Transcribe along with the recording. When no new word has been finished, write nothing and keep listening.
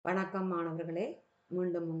வணக்கம் மாணவர்களே,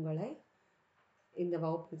 மீண்டும் உங்களை இந்த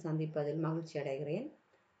வகுப்பில் சந்திப்பதில் மகிழ்ச்சி அடைகிறேன்.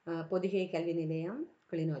 பொதிகை கல்வி நிலையம்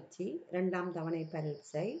கிளிநொச்சி 2ஆம் தவணை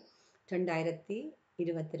பரீட்சை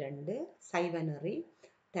 2022 சைவநெறி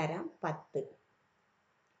தரம் 10.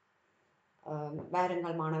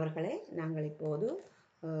 வாருங்கள் மாணவர்களே, நாங்கள் இப்போது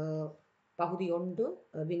பகுதி 1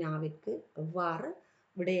 வினாவிற்கு எவ்வாறு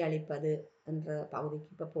விடையளிப்பது என்ற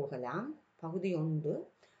பகுதிக்கு இப்போ போகலாம். பகுதி 1,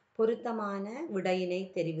 பொருத்தமான விடையினை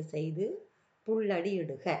தெரிவு செய்து புள்ளடி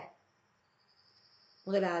இடுக.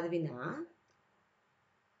 முதலாவது வினா,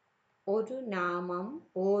 ஒரு நாமம்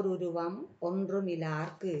ஓருருவம்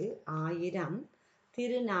ஒன்றுமிலார்க்கு 1000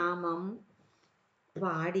 திருநாமம்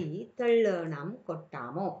பாடி தெள்ளேணம்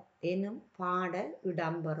கொட்டாமோ எனும் பாடல்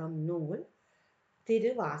இடம்பெறும் நூல்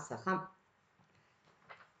திருவாசகம்.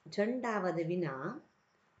 2வது வினா,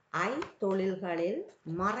 ஐந்தொழில்களில்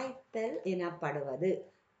மறைத்தல் எனப்படுவது.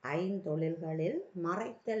 ஐந்தொழில்களில்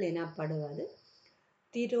மறைத்தல் எனப்படுவது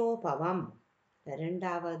திரோபவம்.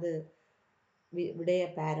 2வது விடைய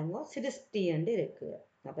பாருங்க, சிருஷ்டி என்று இருக்கு.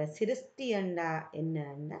 அப்ப சிருஷ்டி என்றா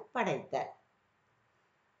என்ன? படைத்தல்.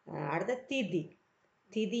 அடுத்த திதி.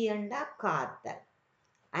 திதி என்றா காத்தல்.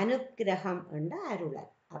 அனுக்கிரகம் என்றா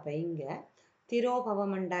அருளல். அப்ப இங்க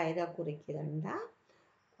திரோபவம் என்றா எதை குறிக்குதுண்டா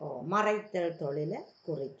மறைத்தல் தொழிலை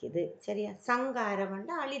குறிக்குது. சரியா? சங்காரம்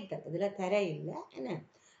என்றா அழித்தல். இதுல தர இல்லை என்ன.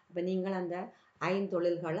 அப்ப நீங்கள் அந்த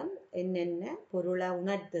ஐந்தொழில்களும் என்னென்ன பொருளை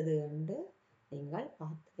உணர்த்தது என்று நீங்கள்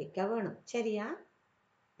பார்த்து வைக்க வேணும். சரியா?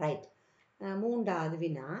 ரைட். 3வது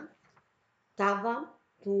வினா, தவம்,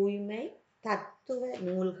 தூய்மை, தத்துவ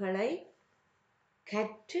நூல்களை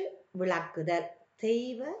கற்று விளக்குதல்,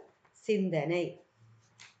 தெய்வ சிந்தனை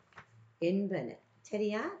என்பன.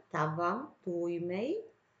 சரியா? தவம், தூய்மை,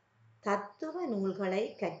 தத்துவ நூல்களை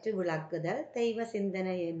கற்று விளக்குதல், தெய்வ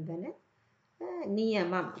சிந்தனை என்பன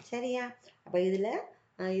நியமம். சரியா? அப்ப இதுல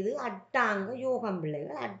இது அட்டாங்க யோகம்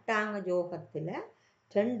பிள்ளைகள். அட்டாங்க யோகத்துல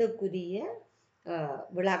 2க்குரிய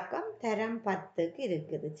விளக்கம் தரம் 10க்கு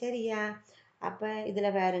இருக்குது. சரியா? அப்ப இதுல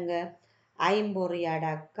பாருங்க, ஐம்பொறி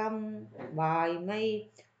அடக்கம், வாய்மை,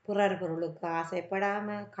 பிறர் பொருளுக்கு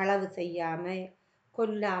ஆசைப்படாம, களவு செய்யாம,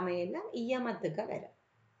 கொல்லாமை எல்லாம் இயமத்துக்க வரும்.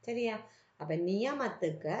 சரியா? அப்ப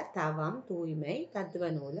நியமத்துக்க தவம், தூய்மை,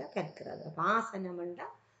 தத்துவ நூலை கற்கிறது. ஆசனம் என்றா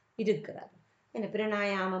இருக்கிறது, என்ன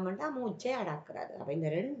பிரணாயாமம் என்றா மூச்சை அடக்கிறது. அப்ப இந்த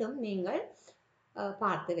 2ம் நீங்கள்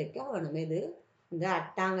பார்த்து வைக்க வேணும். இது இந்த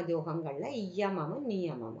அட்டாங்க யோகங்கள்ல இயமமும்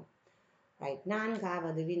நியமமும். ரைட்.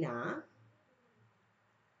 4வது வினா,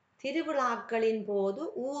 திருவிழாக்களின் போது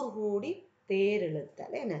ஊர் கூடி தேர்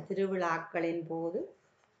இழுத்தல். என்ன? திருவிழாக்களின் போது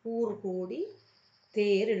ஊர் கூடி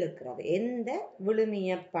தேர் இழுக்கிறது எந்த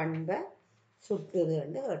விழுமிய பண்பை சுட்டுது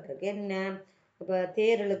என்று கேட்டிருக்கு. என்ன? இப்போ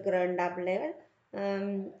தேர் இழுக்கிறண்டா பிள்ளைகள்,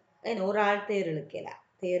 என்ன ஒரு ஆள் தேர் இழுக்கலாம்,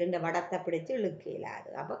 தேருண்ட வடத்தை பிடிச்சு இழுக்கலாது.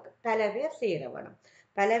 அப்போ பல பேர் சேர வேணும்.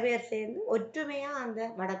 பல பேர் சேர்ந்து ஒற்றுமையா அந்த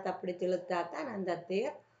வடத்தை பிடிச்சு இழுத்தா தான் அந்த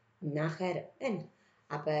தேர் நகரும். என்ன?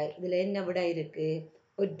 அப்ப இதுல என்ன விட இருக்கு?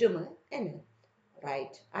 ஒற்றுமை. என்ன?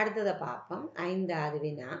 ரைட். அடுத்ததை பார்ப்போம். 5வது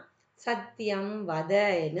வினா, சத்தியம் வத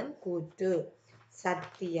எனும் கூற்று.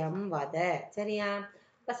 சத்தியம் வத. சரியா?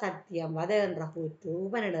 இப்ப சத்தியம் வத என்ற கூற்று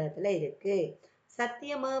உபநிடதத்துல இருக்கு.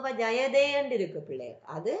 சத்தியமேவ ஜயதே என்று இருக்கு பிள்ளைகள்,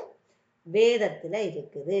 அது வேதத்துல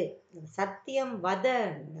இருக்குது. சத்தியம்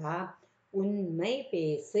வதண்டா உண்மை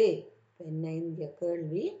பேசு. என்ன இந்த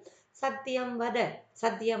கேள்வி? சத்தியம் வத.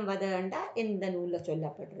 சத்தியம் வதண்டா எந்த நூல்ல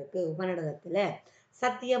சொல்லப்பட்டிருக்கு? உபநிடதத்துல.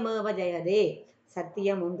 சத்தியமேவ ஜெயதே,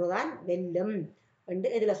 சத்தியம் ஒன்றுதான் வெல்லும் என்று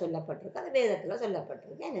எதுல சொல்லப்பட்டிருக்கு? அது வேதத்துல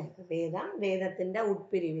சொல்லப்பட்டிருக்கு. எனக்கு வேதம், வேதத்தின்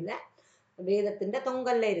உட்பிரிவில், வேதத்தின்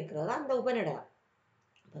தொங்கல்ல இருக்கிறதா அந்த உபநிடதம்.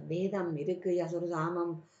 வேதம் இருக்கு, யசுர்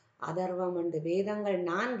சாமம் அதர்வம் என்று வேதங்கள்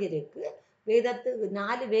 4 இருக்கு. வேதத்துக்கு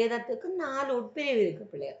 4, வேதத்துக்கு 4 உட்பிரிவு இருக்கு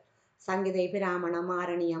பிள்ளைகள். சங்கீதை, பிராமணம்,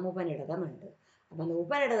 ஆரணியம், உபநிடதம் என்று. அப்ப அந்த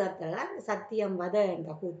உபநிடதத்துல சத்தியம் வத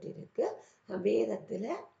என்ற கூற்று இருக்கு.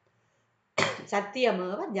 வேதத்துல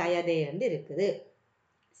சத்தியமேவ ஜயதே என்று இருக்குது.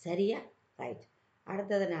 சரியா? ரைட்.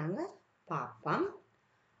 அடுத்தது நாங்க பார்ப்போம்.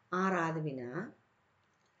 6வது வினா,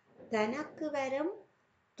 தனக்கு வரும்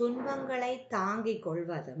துன்பங்களை தாங்கிக்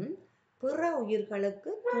கொள்வதும் பிற உயிர்களுக்கு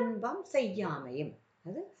துன்பம் செய்யாமையும்.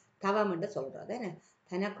 அது தவம் என்று சொல்றது.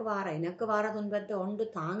 தனக்கு வார எனக்கு வார துன்பத்தை ஒன்று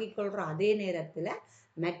தாங்கிக் கொள்ற அதே நேரத்துல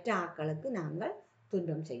மற்ற ஆட்களுக்கு நாங்கள்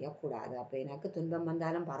துன்பம் செய்யக்கூடாது. அப்ப எனக்கு துன்பம்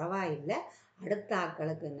வந்தாலும் பரவாயில்லை, அடுத்த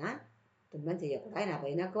ஆட்களுக்கு நான் துன்பம் செய்யக்கூடாது. அப்ப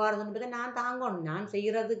எனக்கு வார துன்பத்தை நான் தாங்கணும். நான்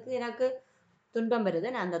செய்யறதுக்கு எனக்கு துன்பம்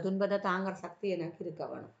வருது, அந்த துன்பத்தை தாங்குற சக்தி எனக்கு இருக்க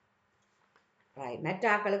வேணும். ரைட். மற்ற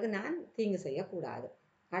ஆட்களுக்கு நான் தீங்கு செய்யக்கூடாது.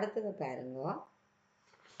 அடுத்தது பாருங்க,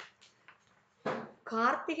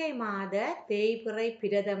 கார்த்திகை மாத தேய்பிறை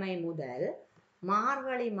பிரதமை முதல்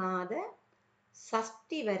மார்கழி மாத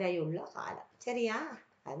சஷ்டி வரையுள்ள காலம். சரியா?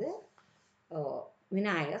 அது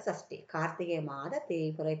விநாயக சஷ்டி. கார்த்திகை மாத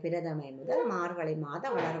தேய்பிறை பிரதமை முதல் மார்கழி மாத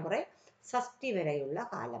வளர்பிறை சஷ்டி வரையுள்ள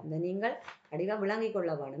காலம். இந்த நீங்கள் அடிவாக விளங்கிக்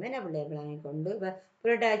கொள்ள வேணும். என்ன பிள்ளை விளங்கிக் கொண்டு இப்போ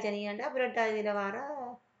புரட்டாதி சனியாண்டா புரட்டாதியில் வர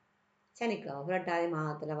சனிக்கிழமை, புரட்டாதி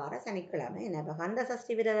மாதத்தில் வர சனிக்கிழமை. என்ன இப்போ கந்த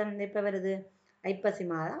சஷ்டி விரதம் எப்போ வருது? ஐப்பசி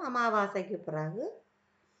மாதம் அமாவாசைக்கு பிறகு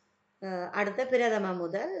அடுத்த பிரதம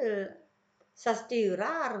முதல் சஷ்டி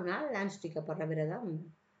 6 நாள் அனுஷ்டிக்கப்படுற விரதம்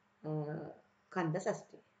கந்த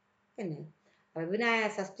சஷ்டி. என்ன விநாயக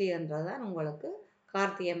சஷ்டி என்றதான் உங்களுக்கு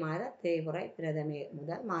கார்த்திகை மாத தேய்பிறை பிரதமை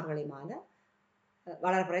முதல் மார்கழி மாத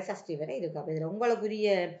வளர்பிறை சஷ்டி வரை இருக்கு. அப்போ இதில் உங்களுக்குரிய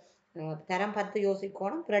தரம் 10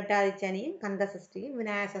 யோசிக்கணும். புரட்டாதி சனியும் கந்த சஷ்டியும்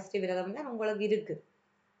விநாயக சஷ்டி விரதம் தான் உங்களுக்கு இருக்குது.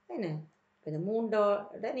 என்ன இந்த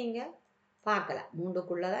 3ஓட நீங்கள் பார்க்கலாம்.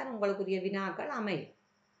 3க்குள்ளதான் உங்களுக்குரிய வினாக்கள் அமையும்.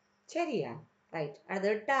 சரியா? ரைட். அது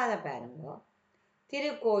 8ஆவது பாருங்க.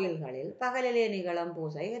 திருக்கோயில்களில் பகலிலே நிகழும்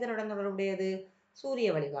பூசை எதனுடன் தொடர்புடையது? சூரிய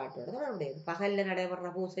வழிபாட்டோட தொடர்புடையது. பகலில் நடைபெற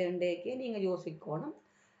பூசை உண்டேக்கே நீங்கள் யோசிக்கணும்.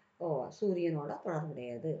 சூரியனோட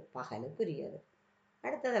தொடர்புடையது, பகலுக்குரியது.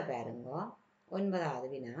 அடுத்ததை பாருங்க. 9வது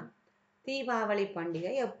வினா. தீபாவளி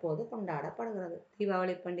பண்டிகை எப்போது கொண்டாடப்படுகிறது?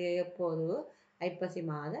 தீபாவளி பண்டிகை எப்போது? ஐப்பசி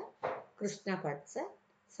மாத கிருஷ்ணபட்ச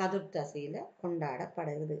சதுர்த்தசியில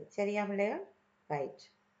கொண்டாடப்படுகிறது. சரியா பிள்ளைகள்? ரைட்.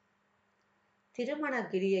 திருமண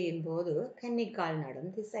கிரியையின் போது கன்னிக்கால்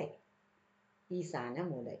நடும் திசை ஈசான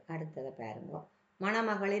மூலை. அடுத்ததை பாருங்க.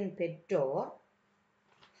 மணமகளின் பெற்றோர்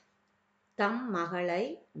தம் மகளை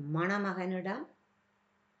மணமகனிடம்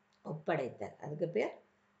ஒப்படைத்தல், அதுக்கு பேர்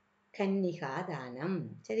கன்னிகாதானம்.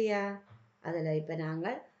 சரியா? அதில் இப்போ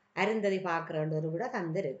நாங்கள் அருந்ததி பார்க்குறோன்ற ஒரு விட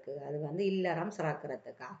தந்திருக்கு. அது இல்லறம்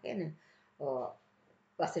சிறக்கிறதுக்காக என்ன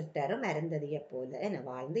வசிட்டரும் அருந்ததியை போல என்ன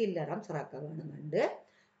வாழ்ந்து இல்லறம் சிறக்க வேணுமென்று.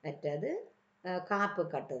 மற்றது காப்பு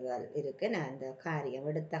கட்டுதல் இருக்கு. அந்த காரியம்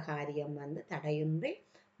எடுத்த காரியம் தடையின்றி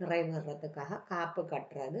நிறைவேறதுக்காக காப்பு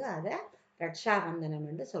கட்டுறது, அதை ரட்சாபந்தனம்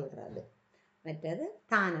என்று சொல்றது. மற்றது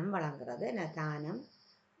தானம் வழங்குறது. தானம்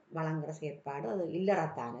வழங்குற செயற்பாடு அது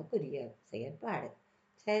இல்லறத்தானுக்குரிய செயற்பாடு.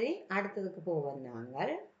 சரி, அடுத்ததுக்கு போவோம்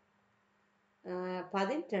நாங்கள்.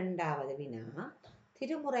 12வது வினா.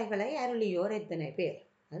 திருமுறைகளை அருளியோர் எத்தனை பேர்?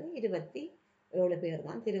 அது 27 பேர்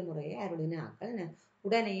தான் திருமுறையை அருளினாக்கள்.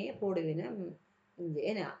 உடனேயே போடுவின.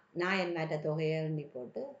 ஏன்னா நாயன்மாற்ற தொகையை எண்ணி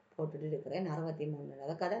போட்டுட்டு இருக்கிறேன் 63.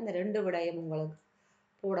 அதுக்காக அந்த 2 விடயம் உங்களுக்கு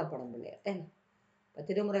போடப்படும் இல்லையா? இப்போ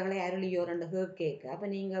திருமுறைகளை அருளியோர் ரெண்டு கேட்க அப்போ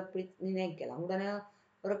நீங்கள் அப்படி நினைக்கலாம். உடனே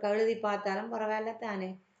ஒரு கழுதி பார்த்தாலும் பரவாயில்ல தானே.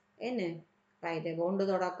 என்ன ரைட்டு. 1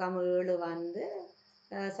 தொடக்கம் 7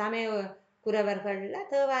 சமய குறவர்களில்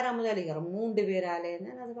தேவார முதலிகரம் 3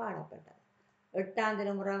 பேராலேருந்து அது பாடப்பட்டது. 8ஆம்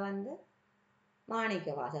திருமுறை மாணிக்க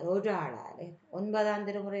வாசர் ஒரு ஆளாலே. 9ஆம்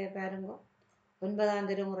திருமுறையை பாருங்க. 9ஆம்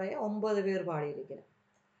திருமுறையை 9 பேர் பாடியிருக்கிறார்.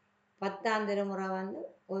 10ஆம் திருமுறை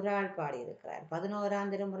ஒரு ஆள் பாடியிருக்கிறார்.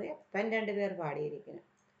 11ஆம் திருமுறையை 12 பேர் பாடியிருக்கிறார்.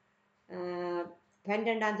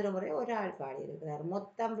 12ஆம் திருமுறையை ஒரு ஆள் பாடியிருக்கிறார்.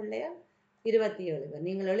 மொத்தம் பிள்ளைகள் 27 பேர்.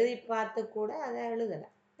 நீங்கள் எழுதி பார்த்து கூட அதை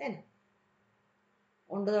எழுதலாம். என்ன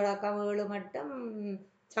 1 தொடக்கம் 7 மட்டும்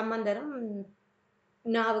சம்பந்தரும்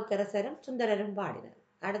நாவுக்கரசரும் சுந்தரரும் பாடினார்.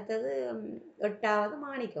 அடுத்தது 8வது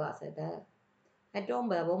மாணிக்க வாசகர். மற்ற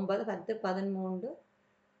 9 10 13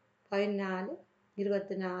 14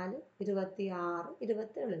 24 26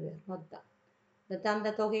 27 பேர் மொத்தம். இந்த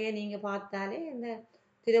தந்த தொகையை நீங்கள் பார்த்தாலே இந்த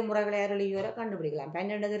திருமுறைகளை அருளியோரை கண்டுபிடிக்கலாம்.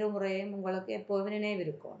 12 திருமுறையும் உங்களுக்கு எப்போதும்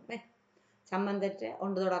நினைவிருக்கும். சம்பந்தற்ற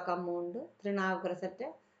 1 தொடக்கம் 3, திருநாவுக்கரசற்ற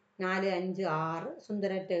 4 5 6,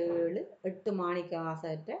 சுந்தரற்ற 7, 8 மாணிக்க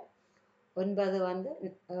வாசகற்ற 9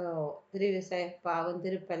 திருவிசைப்பாவும்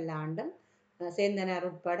திருப்பல்லாண்டும் சேந்தனர்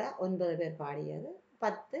உட்பட 9 பேர் பாடியது.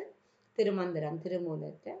 10 திருமந்திரம்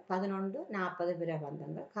திருமூலற்ற 11 40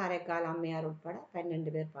 பிரபந்தங்கள் காரைக்கால் அம்மையார் உட்பட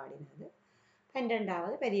 12 பேர் பாடினது.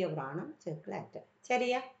 12வது பெரிய புராணம் செக்குலற்ற.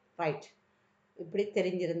 சரியா? ரைட். இப்படி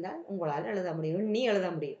தெரிஞ்சிருந்தால் உங்களால் எழுத முடியும், நீ எழுத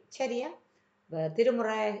முடியும். சரியா?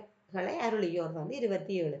 திருமுறைகளை அருளியோர்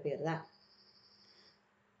 27 பேர் தான்.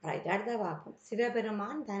 ரைட். அடுத்த பார்ப்போம்.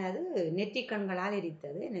 சிவபெருமான் தனது நெற்றிக்கண்களால்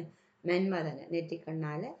எரித்தது. மன்மதனை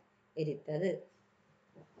நெற்றிக்கண்ணால் எரித்தது.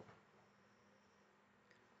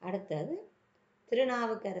 அடுத்தது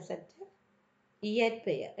திருநாவுக்கரசற்ற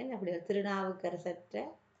இயற்பெயர். என்ன அப்படி திருநாவுக்கரசற்ற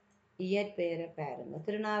இயற்பெயரை பாருங்க.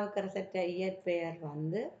 திருநாவுக்கரசற்ற இயற்பெயர்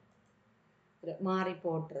மாறி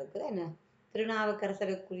போட்டிருக்கு. என்ன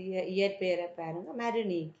திருநாவுக்கரசருக்குரிய இயற்பெயரை பாருங்க,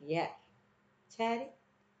 மருநீக்கியர். சரி.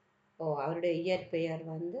 அவருடைய இயற்பெயர்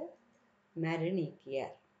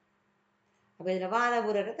மருநீக்கியர். அப்போ இதில்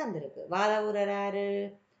வாதவூரரை தந்திருக்கு. வாதவூரர்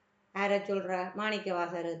யாரை சொல்ற? மாணிக்க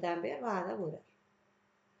வாசகருக்கு தான் பேர் வாதவூரர்.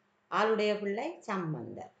 ஆளுடைய பிள்ளை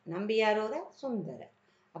சம்பந்தர். நம்பியாரோட சுந்தரர்.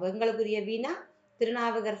 அப்போ எங்களுக்குரிய வினா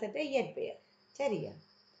திருநாவுக்கரசற்ற இயற்பெயர். சரியா?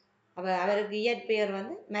 அப்போ அவருக்கு இயற்பெயர்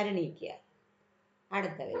வந்து மருநீக்கியார்.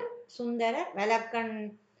 அடுத்த வினா சுந்தரர் வலக்கண்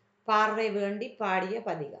பார்வை வேண்டி பாடிய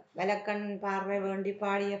பதிகம். வலக்கண் பார்வை வேண்டி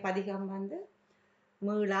பாடிய பதிகம் வந்து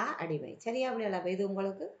மீளா அடிமை. சரியா பிள்ளைகளா? அப்போ இது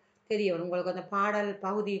உங்களுக்கு தெரியணும். உங்களுக்கு அந்த பாடல்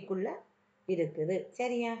பகுதிக்குள்ள இருக்குது.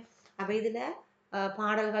 சரியா? அப்போ இதில்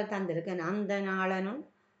பாடல்கள் தந்திருக்கு. அந்த நாளனும்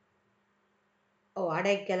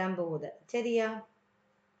அடைக்கலம் போகுது. சரியா?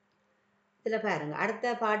 இதில் பாருங்க,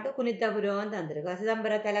 அடுத்த பாட்டு குனித்த புருவம் தந்திருக்கு.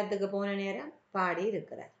 சிதம்பர தலத்துக்கு போன நேரம் பாடி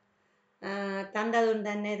இருக்கிறார். தந்ததும்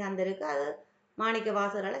தன்னை தந்திருக்கு. அது மாணிக்க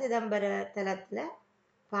வாசகரால் சிதம்பர தலத்தில்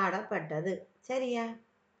பாடப்பட்டது. சரியா?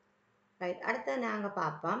 ரைட். அடுத்த நாங்கள்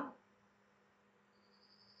பார்ப்போம்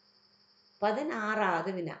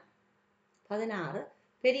 16வது வினா. 16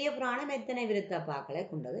 பெரிய புராணம் எத்தனை விருத்தப்பாக்களை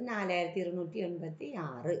கொண்டது?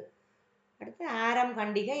 4286. அடுத்து ஆரம்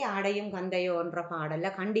கண்டிகை ஆடையும் கந்தையோ என்ற பாடல்ல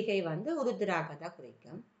கண்டிகை வந்து உருத்திராக்கத்தை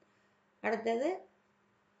குறிக்கும். அடுத்தது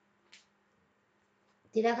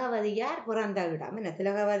திலகவதியார் பிறந்த இடம். என்ன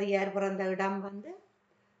திலகவதியார் பிறந்த இடம் வந்து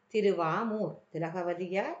திருவாமூர்.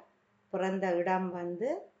 திலகவதியார் பிறந்த இடம் வந்து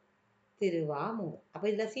திருவாமூர். அப்போ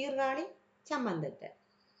இதில் சீர்காழி சம்பந்தத்தை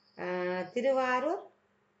திருவாரூர்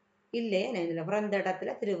இல்லை. இதில் பிறந்த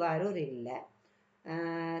இடத்துல திருவாரூர் இல்லை.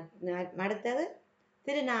 அடுத்தது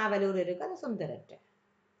திருநாவலூர் இருக்கு, அது சுந்தரற்ற.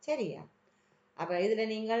 சரியா? அப்போ இதில்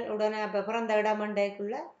நீங்கள் உடனே இப்போ பிறந்த இடம்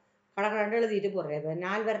மண்டைக்குள்ள கடற்கண்டு எழுதிட்டு போடுறது.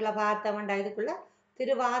 4 வரல பார்த்த மண்டை இதுக்குள்ள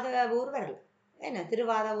திருவாதவூர் வரல. என்ன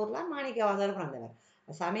திருவாதவூர்லாம் மாணிக்க வாசகர் பிறந்தவர்.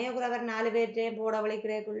 சமயகுலவர் 4 பேர்ட்டையும் போட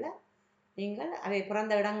வலிக்கிறதுக்குள்ள நீங்கள் அவை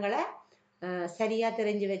பிறந்த இடங்களை சரியாக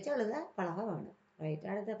தெரிஞ்சு வச்சு எழுத பழக வேணும். ரைட்.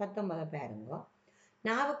 அடுத்த 19 பாருங்க.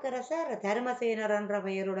 நாவுக்கரசர் தருமசேனர் என்ற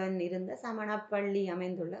பெயருடன் இருந்த சமணப்பள்ளி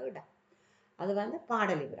அமைந்துள்ள இடம். அது வந்து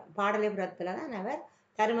பாடலிபுரம். பாடலிபுரத்தில் தான் அவர்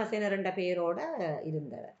தருமசேனர் என்ற பெயரோடு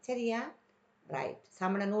இருந்தவர். சரியா? ரைட்.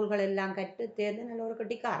 சமண நூல்கள் எல்லாம் கற்று தேர்ந்து நல்ல ஒரு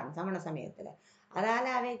கட்டிக்காரன் சமண சமயத்தில். அதால்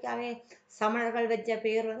அவை சமணர்கள் வச்ச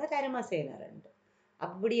பெயர் வந்து தருமசேனர் என்று.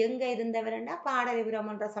 அப்படி எங்கே இருந்தவர்னா பாடலிபுரம்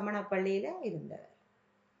என்ற சமணப்பள்ளியில் இருந்தவர்.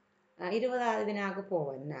 20வது வினாவுக்கு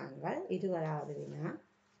போவோம் நாங்கள். 20வது வினா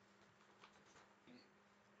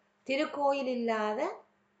திருக்கோயில் இல்லாத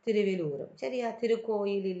திருவிலூரும். சரியா?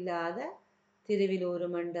 திருக்கோயில் இல்லாத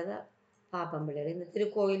திருவிலூரும் என்றதை பாப்பம் பிள்ளைகள். இந்த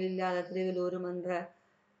திருக்கோயில் இல்லாத திருவிலூரும் என்ற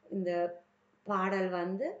இந்த பாடல்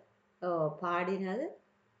வந்து பாடினது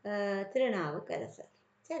திருநாவுக்கரசர்.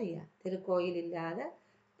 சரியா? திருக்கோயில் இல்லாத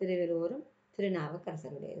திருவிலூரும்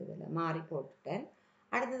திருநாவுக்கரசருடைய இதில் மாறி போட்டுட்டேன்.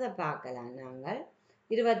 அடுத்ததை பார்க்கலாம் நாங்கள்.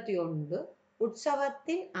 21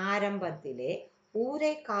 உற்சவத்தின் ஆரம்பத்திலே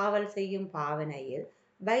ஊரை காவல் செய்யும் பாவனையில்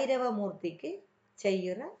பைரவமூர்த்திக்கு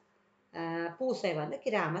செய்கிற பூசை வந்து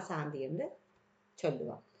கிராம சாந்தி என்று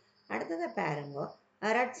சொல்லுவோம். அடுத்ததை பாருங்க,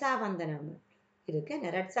 ரட்சாபந்தனம் இருக்கு.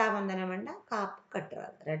 ரட்சாபந்தனம்னா காப்பு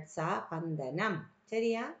கட்டுறது. ரட்சா பந்தனம்.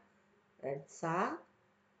 சரியா? ரட்சா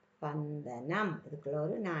பந்தனம் இதுக்குள்ள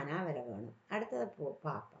ஒரு நானா வர வேணும். அடுத்ததை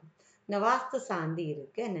பார்ப்போம். இந்த வாஸ்து சாந்தி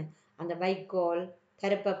இருக்கு. என்ன அந்த வைக்கோல்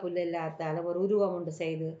கருப்ப புல் இல்லாதால ஒரு உருவம் ஒன்று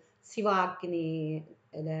செய்து சிவாக்கினி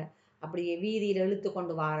அப்படியே வீதியில் இழுத்து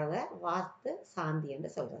கொண்டு வரத வாஸ்து சாந்தி என்று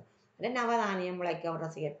சொல்றது. நவதானியம் முளைக்க வர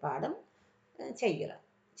செயற்பாடும் செய்கிறோம்.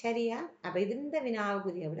 சரியா? அப்போ இது இந்த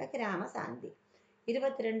வினாவுக்குரிய விட கிராம சாந்தி.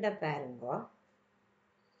 22 பாருங்கோ.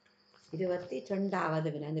 22வது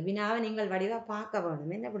வினா. இந்த வினாவை நீங்கள் வடிவாக பார்க்க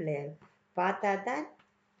வேணும். என்ன பிள்ளைகள்? பார்த்தா தான்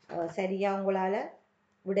சரியாக உங்களால்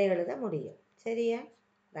விடை எழுத முடியும். சரியா?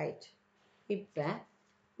 ரைட். இப்போ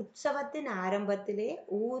உற்சவத்தின் ஆரம்பத்திலே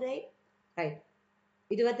ஊரை ரைட்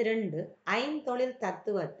 22 ஐந்தொழில்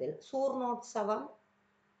தத்துவத்தில் சூர்ணோற்சவம்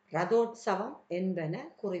ரதோற்சவம் என்பன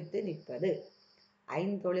குறித்து நிற்பது.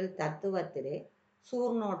 ஐந்தொழில் தத்துவத்திலே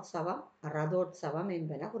சூர்ணோற்சவம் ரதோற்சவம்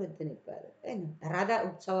என்பன குறித்து நிற்பது. ரத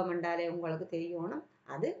உற்சவம் என்றாலே உங்களுக்கு தெரியணும்,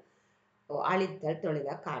 அது அழித்தல்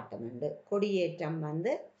தொழிலை காட்டும் என்று. கொடியேற்றம்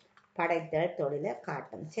வந்து படைத்தல் தொழிலை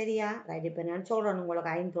காட்டும். சரியா? ரைட். இப்போ நான் சொல்கிறேன்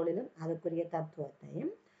உங்களுக்கு ஐந்தொழிலும் அதுக்குரிய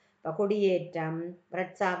தத்துவத்தையும். இப்போ கொடியேற்றம்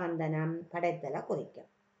ரட்சாபந்தனம் படைத்தலை குறிக்கும்.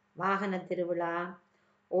 வாகன திருவிழா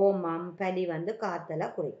ஓமம் பலி வந்து காத்தலை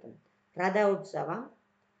குறிக்கும். ரத உற்சவம்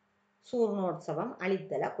சூர்ணோற்சவம்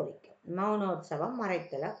அழித்தலை குறிக்கும். மௌனோற்சவம்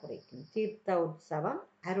மறைத்தலை குறிக்கும். தீர்த்த உற்சவம்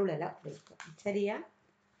அருளலை குறிக்கும். சரியா?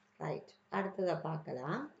 ரைட். அடுத்ததை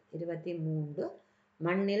பார்க்கலாம். 23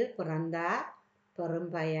 மண்ணில் பிறந்தார்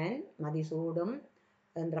பெரும்பயன் மதிசூடும்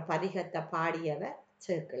என்ற பதிகத்தை பாடியவர்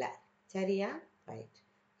சேக்கிழார். சரியா? ரைட்.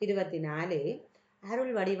 24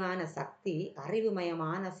 அருள் வடிவான சக்தி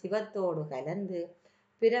அறிவுமயமான சிவத்தோடு கலந்து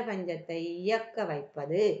பிரபஞ்சத்தை இயக்க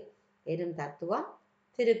வைப்பது எனும் தத்துவம்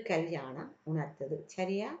திருக்கல்யாணம் உணர்த்தது.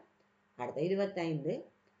 சரியா? அடுத்த 25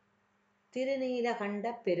 திருநீலகண்ட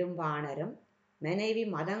பெரும்பாணரும் மனைவி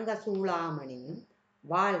மதங்க சூளாமணியும்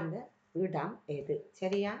வாழ்ந்த இடம் எது?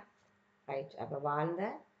 சரியா? ரைட். அப்போ வாழ்ந்த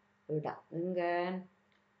இடம் இங்க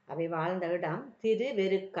அவை வாழ்ந்த இடம்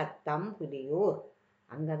திருவெருக்கத்தம் புலியூர்.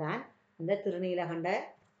 அங்கதான் இந்த திருநீலகண்ட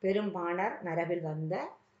பெரும்பாணர் மரபில் வந்த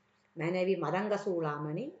மனைவி மதங்க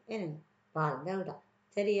சூளாமணி வாழ்ந்த இடம்.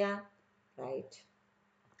 சரியா? ரைட்.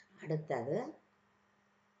 அடுத்தது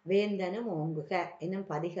வேந்தனும் ஓங்குக என்னும்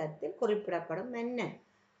பதிகத்தில் குறிப்பிடப்படும் மன்னன்.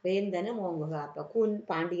 வேந்தனும் ஓங்குக. அப்போ கூன்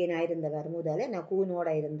பாண்டியனாயிருந்தவர் முதல் கூனோட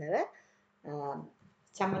இருந்தவர்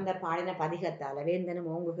சம்பந்தர் பாடின பதிகத்தால் வேந்தனும்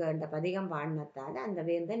ஓங்குக என்ற பதிகம் பாடினத்தால் அந்த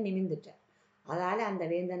வேந்தன் நிமிந்துட்டார். அதால் அந்த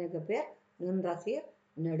வேந்தனுக்கு பேர் நின்றசீர்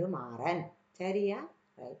நெடுமாறன். சரியா?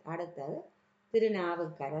 ரைட். அடுத்தது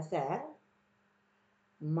திருநாவுக்கரசர்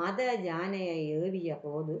மத யானையை ஏவிய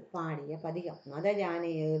போது பாடிய பதிகம். மத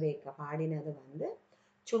யானையை ஏவிக்க பாடினது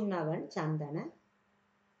சுண்ணவன் சந்தனன்.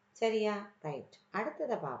 சரியா? ரைட்.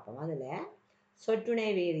 அடுத்ததை பார்ப்போம். அதில் சொற்றுணை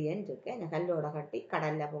வேதியன் இருக்கு, கல்லோட கட்டி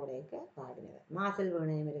கடல்ல போடைக்க பாடினவர். மாசல்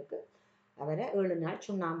வேணையம் இருக்கு, அவரை 7 நாள்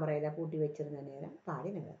சுண்ணாம்பறையில் பூட்டி வச்சிருந்த நேரம்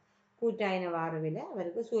பாடினவர். கூட்டாயின வாருவில்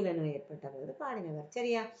அவருக்கு சூழ நோய் ஏற்பட்ட போது பாடினவர்.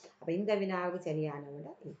 சரியா? அப்போ இந்த வினாவுக்கு சரியான விட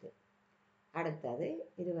இது. அடுத்தது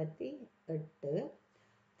 28.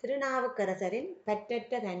 திருநாவுக்கரசரின்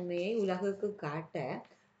பற்றற்ற தன்மையை உலகுக்கு காட்ட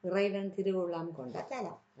இறைவன் திருவுள்ளம் கொண்ட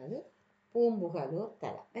தலம். அது பூம்புகலூர்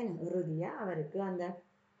தலம். இறுதியா அவருக்கு அந்த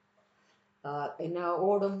என்ன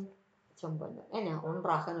ஓடும் சொம்பொன்னும்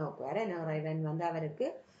ஒன்றாக நோக்குவார். இறைவன் அவருக்கு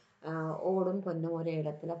ஓடும் பொண்ணும் ஒரே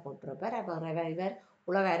இடத்துல போட்டிருப்பார். அப்போ இவர்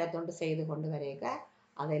உளவேர தொண்டு செய்து கொண்டு வரைக்க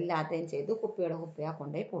அதை எல்லாத்தையும் செய்து குப்பையோட குப்பையாக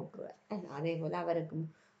கொண்டே போட்டுருவார். அதே போல்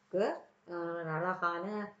அவருக்கு அழகான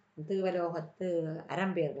தீவலோகத்து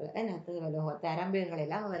அரம்பேர்கள் தீவலோகத்து அரம்பேர்கள்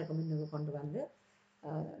எல்லாம் அவருக்கு முன்னுக்கு கொண்டு வந்து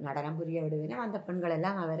நடனம் புரிய விடுவினா அந்த பெண்கள்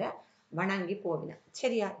எல்லாம் அவரை வணங்கி போவினார்.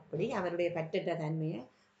 சரியா? இப்படி அவருடைய பற்றற்ற தன்மையை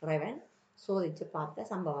இறைவன் சோதித்து பார்த்த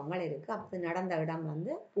சம்பவங்கள் இருக்குது. அப்போ நடந்த இடம்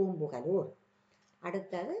பூம்புகலூர்.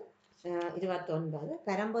 அடுத்தது 29.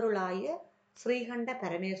 பரம்பொருளாய ஸ்ரீகண்ட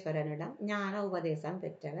பரமேஸ்வரனிடம் ஞான உபதேசம்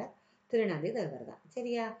பெற்றவர் திருநந்தி தேவர் தான்.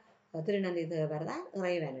 சரியா? திருநந்தி தேவர் தான்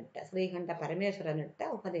இறைவனிட்ட ஸ்ரீகண்ட பரமேஸ்வரனிட்ட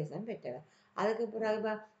உபதேசம் பெற்றவர். அதுக்கு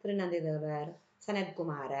பிறகு திருநந்தி தேவர்,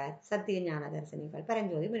 சனத்குமாரர், சத்திய ஞான தரிசனிகள்,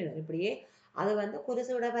 பரஞ்சோதி முனிவர், இப்படியே அது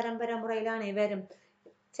குருசூட பரம்பரை முறையிலான இவரும்.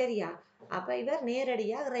 சரியா? அப்போ இவர்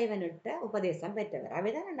நேரடியாக இறைவனிட்ட உபதேசம் பெற்றவர்.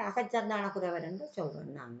 அவைதான் அகச்சந்தான குறவர் என்று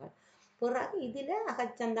சொல்கிறோம் நாங்கள். பிறகு இதில்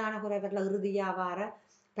அகச்சந்தான குறவரில் இறுதியாக வார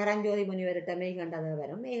பரஞ்சோதி முனிவர்கிட்ட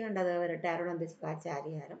மெய்கண்டதேவரும், மெய்கண்டதேவர்கிட்ட அருணந்தி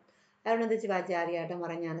சிவாச்சாரியாரும், அருணந்தி சிவாச்சாரியார்கிட்ட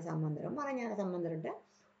மறைஞான சம்பந்தரும், மறைஞான சம்பந்தர்கிட்ட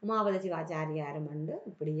உமாபதி சிவாச்சாரியாரும் உண்டு.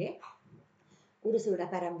 இப்படியே குருசூட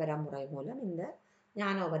பரம்பரை முறை மூலம் இந்த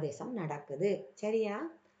ஞானோபதேசம் நடக்குது. சரியா?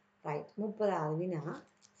 ரைட். 30வது வினா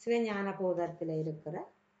சிவஞான போதத்தில் இருக்கிற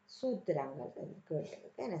சூத்திரங்கள்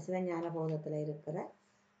கேட்டிருக்கு. சிவஞான போதத்தில் இருக்கிற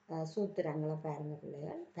சூத்திரங்களை பாருங்க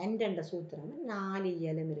பிள்ளைகள். 12 சூத்திரம் 4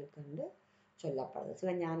 இயலும் இருக்குன்னு சொல்லப்படுது.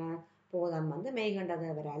 சிவஞான போதம் மெய்கண்ட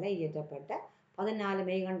தேவரால் இயற்றப்பட்ட 14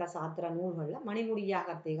 மெய்கண்ட சாத்திர நூல்களில்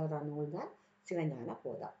மணிமுடியாக திகழ்கிற நூல் தான் சிவஞான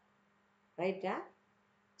போதம். ரைட்டா?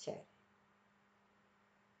 சரி.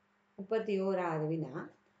 31வது வினா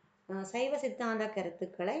சைவ சித்தாந்த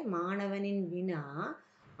கருத்துக்களை மாணவனின் வினா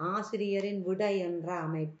ஆசிரியரின் விடை என்ற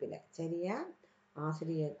அமைப்பில். சரியா?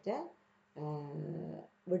 ஆசிரியர்கிட்ட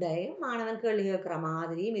விடையும் மாணவன் கேள்வி கேட்குற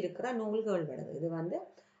மாதிரியும் இருக்கிற நூல் கேள்விப்படுது. இது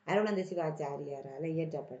அருணந்தி சிவாச்சாரியாரால்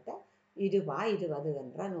இயற்றப்பட்ட 20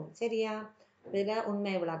 என்ற நூல். சரியா? இதில்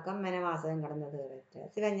உண்மை விளக்கம், மனவாசகம் கடந்தது,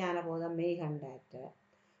 சிவஞான போதம் மெய்கண்டாற்ற,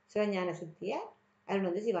 சிவஞான சித்தியார்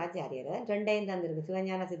அருணந்தி சிவாச்சாரியார் ரெண்டையும் தந்திருக்கு.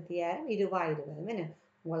 சிவஞான சித்தியாரும் 20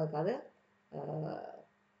 உங்களுக்கு அது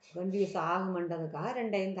கன்ஃபியூஸ் ஆகுமன்றதுக்காக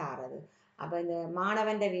ரெண்டையும் தாரது. அப்போ இந்த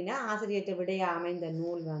மாணவன் வினா ஆசிரியர்கிட்ட விடைய அமைந்த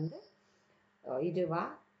நூல் 20.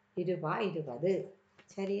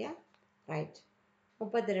 சரியா? ரைட்.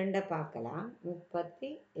 32 பார்க்கலாம்.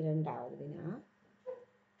 32வது வினா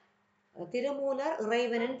திருமூலர்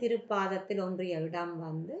இறைவனின் திருப்பாதத்தில் ஒன்றிய இடம்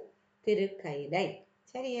திருக்கைலை.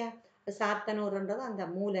 சரியா? சாத்தனூர்ன்றது அந்த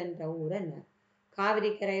மூலன்ற ஊர் காவிரி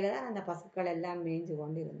கரையில தான் அந்த பசுக்கள் எல்லாம் மேய்ஞ்சு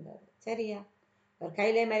கொண்டு இருந்தது. சரியா? ஒரு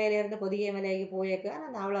கைலை மலையிலிருந்து பொதிகை மலைக்கு போயிருக்கார்.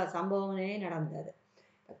 அந்த அவ்வளோ சம்பவமே நடந்தது.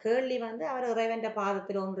 கேள்வி அவர் இறைவன்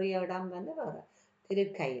பாதத்தில் ஒன்றிய இடம்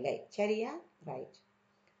திருக்கைலை. சரியா? ரைட்.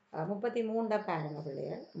 33 பாருங்க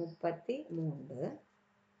பிள்ளைகள். 33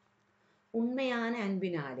 உண்மையான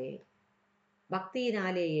அன்பினாலே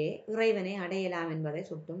பக்தியினாலேயே இறைவனை அடையலாம் என்பதை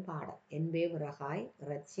சுட்டும் பாடல். என்பே விறகாய்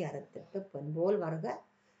இறைச்சி அறுத்திட்டு பொன்போல் வருக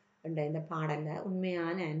என்ற இந்த பாடல்ல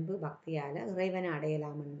உண்மையான அன்பு பக்தியால இறைவனை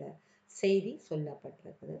அடையலாம் என்ற செய்தி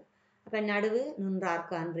சொல்லப்பட்டிருக்குது. அப்ப நடுவு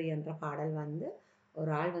நின்றார்க்கு அன்று என்ற பாடல்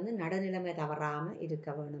ஒரு ஆள் வந்து நடுநிலைமை தவறாமல்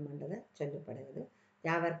இருக்க வேணுமென்றது சொல்லப்படுகிறது.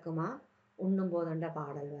 யாவர்க்குமா உண்ணும் போதுண்ட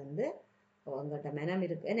பாடல் வந்து உங்கள்கிட்ட மனம்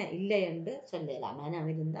இருக்கு என்ன இல்லை என்று சொல்லலாம். மனம்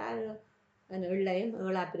இருந்தால் எள்ளையும்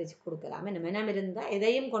ஏழா பிரித்து கொடுக்கலாம். என்ன மனம் இருந்தால்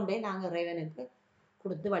எதையும் கொண்டே நாங்கள் இறைவனுக்கு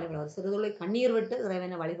கொடுத்து வழிபடுவோம். சிறுதுளை கண்ணீர் விட்டு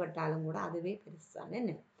இறைவனை வழிபட்டாலும் கூட அதுவே பெருசான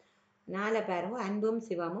என்ன. 4 பாருங்க, அன்பும்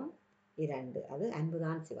சிவமும் 2. அது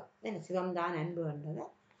அன்புதான் சிவம் என்ன, சிவம்தான் அன்பு என்றதை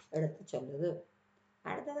எடுத்து சொல்லுது.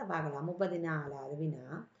 அடுத்ததை பார்க்கலாம். 34வது வினா.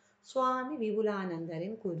 சுவாமி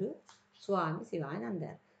விபுலானந்தரின் குரு சுவாமி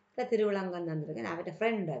சிவானந்தர். இப்போ திருவிளங்கம் தந்திருக்கேன். அவர்கிட்ட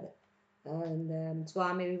ஃப்ரெண்ட் அது. இந்த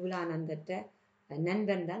சுவாமி விபுலானந்தர்கிட்ட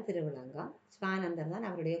நண்பன் தான் திருவிளங்கம். சிவானந்தர் தான்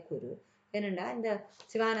அவருடைய குரு. ஏனென்றா இந்த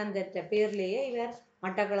சிவானந்தர்கிட்ட பேர்லேயே இவர்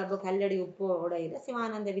மட்டக்களப்பு கல்லடி உப்போடையில்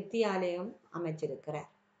சிவானந்த வித்தியாலயம் அமைச்சிருக்கிறார்.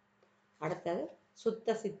 அடுத்தது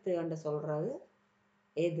சுத்த சித்து என்று சொல்கிறது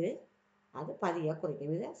எது, அது பதியை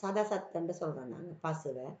குறிக்கும். இது சதசத்துன்னு சொல்கிறோம் நாங்கள்.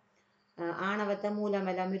 பசுவை ஆணவத்தை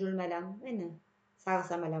மூலமலம் இருள்மலம் என்ன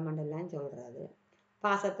சகசமலம் என்றெல்லாம் சொல்கிறது.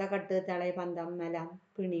 பாசத்தை கட்டு தலை பந்தம் மலம்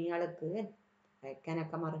பிணி அழுக்கு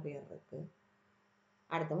கணக்க மறுபேர் இருக்கு.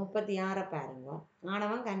 அடுத்த 36 பாருங்க.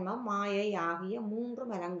 ஆணவம் கண்மம் மாயை ஆகிய 3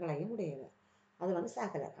 மலங்களையும் உடையவர். அது வந்து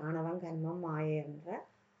சகலர். ஆணவம் கண்மம் மாயை என்ற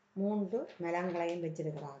 3 மலங்களையும்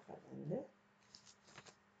வச்சிருக்கிறார்கள் வந்து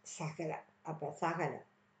சகலர். அப்போ சகலர்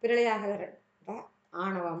பிறளையாக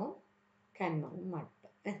ஆணவமும் கண்மமும்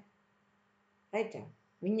மட்டும் ரைட்டா.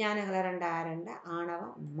 விஞ்ஞானங்களை 2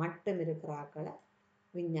 ஆணவம் மட்டும் இருக்கிறாக்களை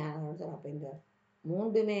விஞ்ஞானம் சொல்ல. அப்போ இந்த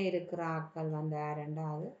 3மே இருக்கிற ஆக்கள் வந்து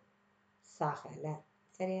 2வது சகலர்.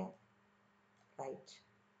 சரியா, ரைட்.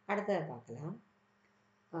 அடுத்ததை பார்க்கலாம்.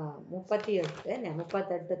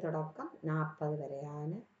 38 தொடக்கம் 40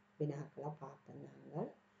 வரையான வினாக்களை பார்ப்போம் நாங்கள்.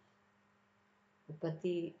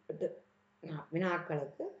 38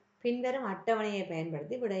 வினாக்களுக்கு பின்வரும் அட்டவணையை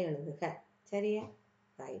பயன்படுத்தி விடை எழுதுக. சரியா,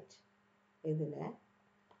 ரைட். இதில்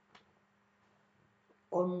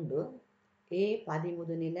 1 ஏ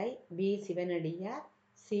பதிமுதுநிலை, பி சிவனடியார்,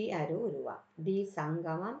 சி அரு உருவா, டி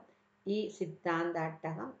சங்கமம், இ சித்தாந்த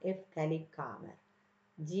அட்டகம், F Kalikkamar,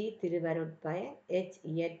 G Thiruvarutpayan, H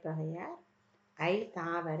Iyarpagaiyar, ஐ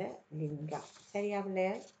தாவர லிங்கம். சரியா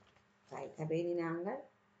பிள்ளையார், ரைட். அப்போ இனி நாங்கள்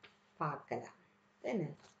பார்க்கலாம் என்ன.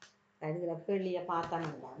 இதில் கேள்வியை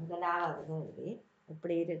பார்த்தோம்னா முதலாவது கேள்வி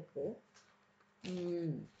இப்படி இருக்கு.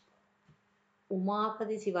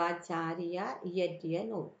 உமாபதி சிவாச்சாரியார் இயற்றிய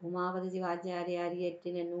நூல். உமாபதி சிவாச்சாரியார்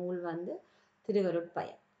இயற்றின நூல் வந்து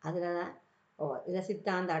திருவருட்பயன். அதில் தான் இதில்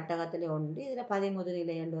சித்தாந்த அட்டகத்தில் உண்டு. இதில் 13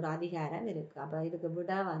 நிலை என்ற ஒரு அதிகாரம் இருக்குது. அப்போ இதுக்கு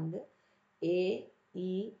விட வந்து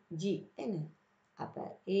AEG என்ன. அப்போ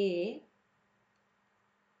AEG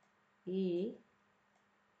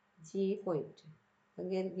போயிட்டு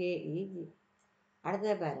அங்கே இருக்கு AEG.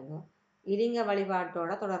 அடுத்தது பாருங்க, இலிங்க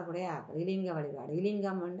வழிபாட்டோட தொடர்புடைய ஆகும். இலிங்க வழிபாடு,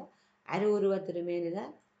 இலிங்கம் வந்து அருவுருவ திருமேனி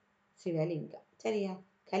தான் சிவலிங்கம். சரியா.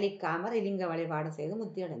 கலிக்காமர் இலிங்க வழிபாடு செய்து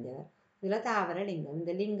முத்தி அடைஞ்சவர். இதில் தாவர லிங்கம்.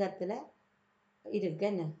 இந்த லிங்கத்தில் இருக்கு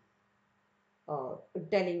என்ன,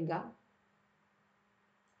 இட்டலிங்கம்,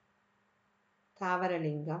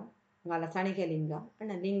 தாவரலிங்கம், உங்கள சனிகலிங்கம்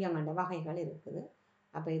என்ன லிங்கம் கண்ட வகைகள் இருக்குது.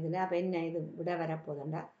 அப்போ இதில் அப்போ என்ன இது விட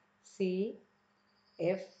வரப்போதுண்டா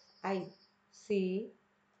CFI.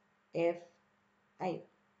 CFI.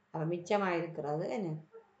 அப்போ மிச்சமாக இருக்கிறது என்ன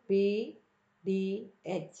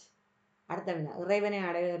BDH. அடுத்த வினா, இறைவனை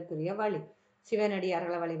அடைவதற்குரிய வழி.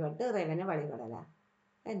 சிவனடியார்களை வழிபட்டு இறைவனை வழிபடலாம்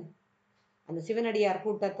என்ன. அந்த சிவனடியார்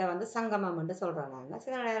கூட்டத்தை வந்து சங்கமம் என்று சொல்கிறோம் நாங்கள்.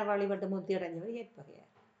 சிவனடியார் வழிபட்டு முத்தி அடைஞ்சவர்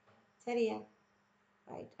ஏற்பகையார். சரியா,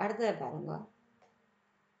 ரைட். அடுத்ததை பாருங்க,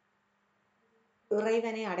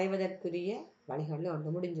 இறைவனை அடைவதற்குரிய வழிகளில்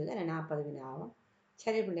ஒன்று முடிஞ்சது என்ன 40 வினாவும்.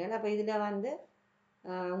 சரி பிள்ளைகள், அப்போ இதில் வந்து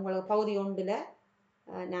உங்களுக்கு பகுதி 1ல்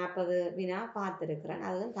 40 வினா பார்த்துருக்குறேன்.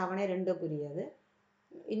 அதுவும் தவணை 2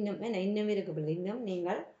 இன்னும் என்ன இன்னும் இருக்குது பிள்ளை. இன்னும்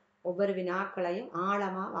நீங்கள் ஒவ்வொரு வினாக்களையும்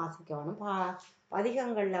ஆழமாக வாசிக்க வேணும்.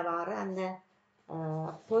 பதிகங்களில் வர அந்த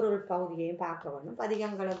பொருள் பகுதியையும் பார்க்க வேணும்.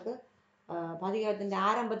 பதிகங்களுக்கு பதிகத்தின்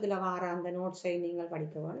ஆரம்பத்தில் வர அந்த நோட்ஸை நீங்கள்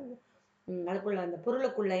படிக்க வேணும். அதுக்குள்ள அந்த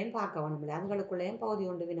பொருளுக்குள்ளேயும் பார்க்க வேணும் இல்லை. அதுகளுக்குள்ளேயும் பகுதி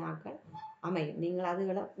 1 வினாக்கள் அமையும். நீங்கள்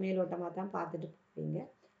அதுகளை மேலோட்டமாக தான் பார்த்துட்டு போவீங்க.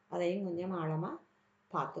 அதையும் கொஞ்சம் ஆழமாக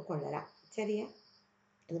பார்த்து கொள்ளலாம். சரியா,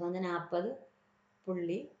 இது வந்து 40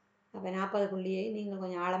 புள்ளி. அப்போ 40 புள்ளியை நீங்கள்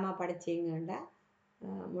கொஞ்சம் ஆழமாக படிச்சிங்கன்னா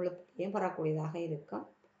முழு புள்ளியும் பெறக்கூடியதாக இருக்கும்.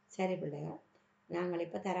 சரி பிள்ளைகள், நாங்கள்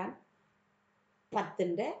இப்போ தரம்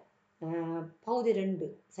 10 பகுதி 2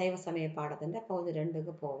 சைவ சமய பாடத்தின் பகுதி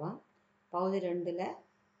 2க்கு போவோம். பகுதி 2ல்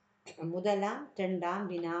 1ஆம் 2ஆம்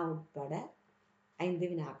வினா உட்பட 5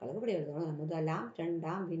 வினாக்களுக்கு விடை எழுதணும். 1ஆம்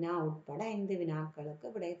 2ஆம் வினா உட்பட 5 வினாக்களுக்கு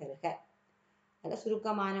விடை தருக. அதில்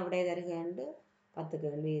சுருக்கமான விடை தருக என்று 10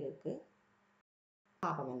 கேள்வி இருக்குது.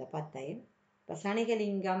 பார்ப்போம் அந்த 10ஐயும். இப்போ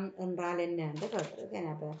சனிகலிங்கம் என்றால் என்ன என்று கேட்டிருக்கேன்.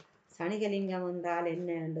 அப்போ சனிகலிங்கம் என்றால் என்ன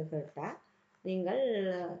என்று கேட்டால் நீங்கள்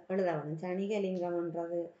எழுத வேணும். சனிகலிங்கம்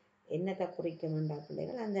என்றது என்னத்தை குறிக்கும் என்றால்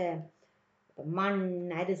பிள்ளைகள் அந்த மண்,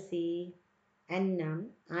 அரிசி, அன்னம்,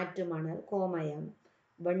 ஆற்று மணல், கோமயம்,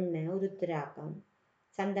 வெண்ணெய், உருத்திராக்கம்,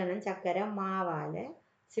 சந்தனம், சக்கரை, மாவால்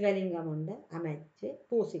சிவலிங்கம் உண்டு அமைச்சு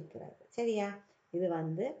பூசிக்கிறது. சரியா? இது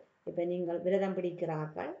இப்போ நீங்கள் விரதம்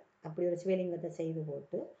பிடிக்கிறார்கள், அப்படி ஒரு சிவலிங்கத்தை செய்து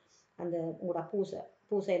போட்டு அந்த உங்களோட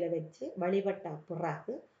பூசையில் வச்சு வழிபட்ட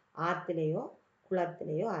பிறகு ஆற்றுலேயோ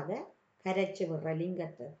குளத்திலேயோ அதை கரைச்சி விடுற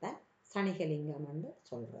லிங்கத்தை தான் சனிகலிங்கம் என்று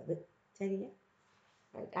சொல்கிறது. சரியா?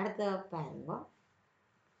 அடுத்த பாருங்க,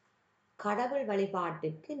 கடவுள்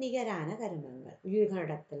வழிபாட்டிற்கு நிகரான கருமங்கள்.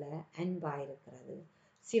 உயிர்களிடத்துல அன்பாயிருக்கிறது,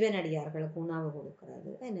 சிவனடியார்களுக்கு உணவு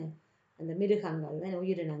கொடுக்கிறது, என்ன அந்த மிருகங்கள்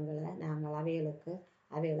உயிரினங்களை நாங்கள்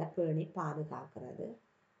அவைகளை பேணி பாதுகாக்கிறது.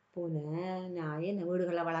 பூனை, நாய், இந்த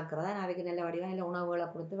வீடுகளை வளர்க்குறதா அவைக்கு நல்ல வடிவாக இல்லை உணவுகளை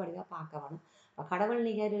கொடுத்து வடிவாக பார்க்க வேணும்.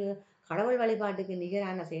 கடவுள் வழிபாட்டுக்கு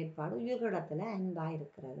நிகரான செயற்பாடு உயிர்களிடத்துல அன்பாக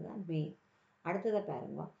இருக்கிறது தான் மெயின். அடுத்ததை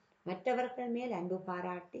பாருங்க, மற்றவர்கள் மேல் அன்பு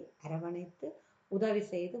பாராட்டி அரவணைத்து உதவி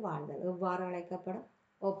செய்து வாழ்தல் எவ்வாறு அழைக்கப்படும்?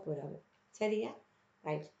 ஒப்புரவு. சரியா?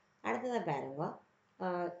 ரைட். அடுத்ததை பாருங்க,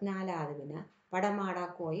 4வது வினா, படமாடா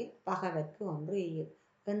கோயில் பகவற்கு ஒன்று ஈயில்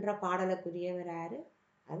என்ற பாடலுக்குரியவர் யாரு?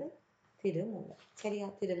 அது திருமூலர். சரியா?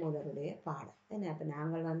 திருமூலருடைய பாடல். என்ன இப்போ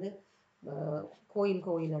நாங்கள்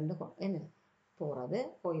கோயில் என்ன போகிறது,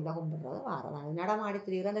 கோயிலில் கும்பிடுறது, வாரது நடமாடி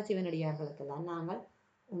திரிகிற அந்த சிவனடியார்களுக்கெல்லாம் நாங்கள்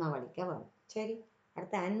உணவளிக்க வேணும். சரி.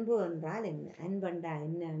 அடுத்த அன்பு என்றால் என்ன? அன்பண்டா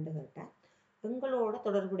என்னன்னு கேட்டால் எங்களோட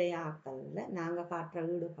தொடர்புடைய ஆட்களில் நாங்கள் காட்டுற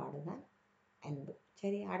ஈடுபாடு தான் அன்பு.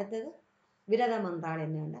 சரி. அடுத்தது விரதம் என்றால்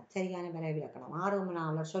என்னன்னா சரியான விளக்கணம். 6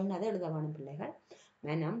 நாவலர் சொன்னதை எழுத வேணும் பிள்ளைகள்.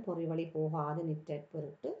 மனம் பொறிவழி போகாது நிற்றற்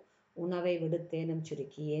பொருட்டு உணவை விடுத்தேனும்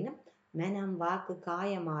சுருக்கியேனும் மனம் வாக்கு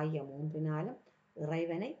காயமாகிய 3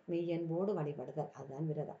 இறைவனை மெய்யன்போடு வழிபடுதல், அதுதான்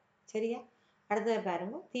விரதம். சரியா? அடுத்தது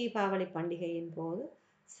பாருங்க, தீபாவளி பண்டிகையின் போது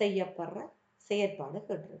செய்யப்படுற செயற்பாடு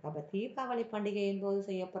கேட்டிருக்கு. அப்போ தீபாவளி பண்டிகையின் போது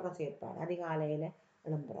செய்யப்படுற செயற்பாடு அதிகாலையில்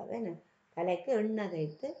எழும்புறது, என்ன தலைக்கு எண்ணெய்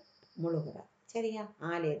தேய்த்து முழுகிறது. சரியா?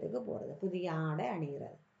 ஆலயத்துக்கு போகிறது, புதிய ஆடை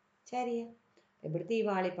அணிகிறது. சரியா? இப்படி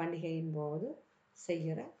தீபாவளி பண்டிகையின் போது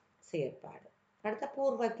செய்கிற செயற்பாடு. அடுத்த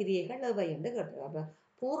பூர்வ கிரியைகள் எவை என்று கேட்டிருக்கு. அப்போ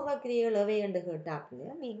பூர்வ கிரியைகள் எவை என்று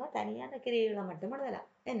கேட்டாப்பிள்ளையோ நீங்கள் தனியான கிரியைகளை மட்டும் எழுதலாம்.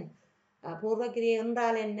 என்ன பூர்வ கிரியை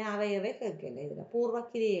என்றால் என்ன? அவையவை கேட்கல. இதில் பூர்வ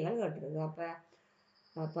கிரியைகள் கேட்டிருக்கு.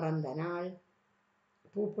 அப்போ பிறந்த நாள்,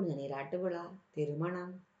 பூப்புனித நீராட்டு விழா,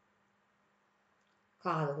 திருமணம்,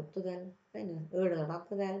 காது குத்துதல், என்ன ஏடு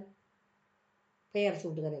தொடக்குதல், பெயர்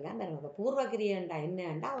சூட்டுதல் எல்லாம் வரும். அப்போ பூர்வ கிரியைண்டா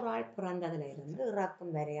என்னண்டா ஒரு ஆள் பிறந்ததுல இருந்து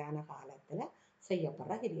இறக்கும் வரையான காலத்தில்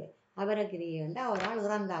செய்யப்படுற கிரியை. அவரை கிரியைண்டா ஒரு ஆள்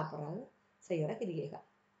இறந்தா பிறகு செய்கிற கிரியைகள்.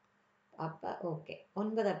 அப்போ ஓகே.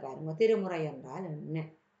 9 பாருங்க, திருமுறை என்றால் என்ன?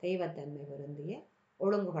 தெய்வத்தன்மை பொருந்திய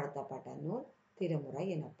ஒழுங்குபடுத்தப்பட்ட நூல் திருமுறை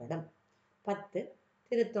எனப்படும். 10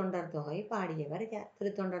 திருத்தொண்டர் தொகை பாடியவர் யார்?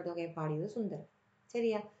 திருத்தொண்டர் தொகை பாடியது சுந்தர்.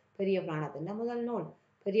 சரியா? பெரிய புராணத்தின் முதல் நூல்.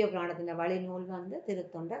 பெரிய புராணத்தின் வழி நூல்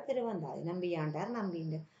திருத்தொண்டர் திருவந்தாதி, நம்பியாண்டார்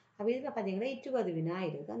நம்பிண்டார். அப்போ இதில் பார்த்தீங்கன்னா 20 வினா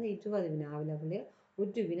இருக்குது. அந்த 20 வினாவில் பிள்ளைகள்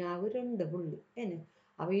ஒரு வினாவு 2 புள்ளி. என்ன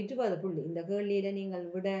அப்போ 20 புள்ளி. இந்த கேள்வியில் நீங்கள்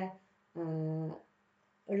விட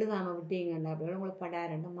எழுதாமல் விட்டீங்கன்னா உங்களுக்கு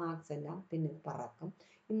 12 மார்க்ஸ் எல்லாம் பின்னுக்கு பறக்கும்.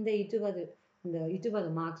 இந்த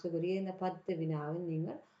 20 மார்க்ஸுக்குரிய இந்த 10 வினாவை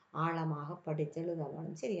நீங்கள் ஆழமாக படித்து எழுத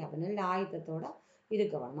வேணும். சரி? அப்போ நல்ல ஆயுதத்தோடு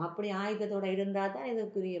இருக்க வேணும். அப்படி ஆயுதத்தோடு இருந்தால் தான்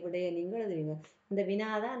இதுக்குரிய விடையை நீங்கள் எழுதுவீங்க. இந்த வினா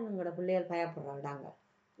தான் உங்களோட பிள்ளைகள் பயப்படுற இடங்கள்.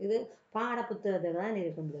 இது பாட புத்தகத்தை தான்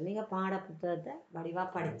இருக்க முடியும். நீங்கள் பாட புத்தகத்தை வடிவாக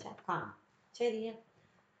படித்தா காணும். சரியா?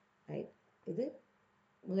 ரைட். இது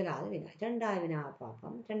 1வது வினா. 2வது வினா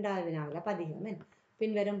பார்ப்போம். 2வது வினாவில் பதிகம்.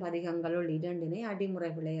 பின்வரும் பதிகங்களுள் 2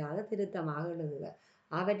 அடிமுறை பிழையாக திருத்தமாக எழுதுக.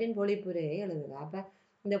 அவற்றின் பொழிப்புரையை எழுதுக. அப்போ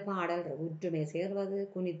இந்த பாடல் உற்றுமை சேர்வது,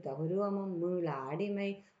 குனித்த உருவமும், மீள அடிமை,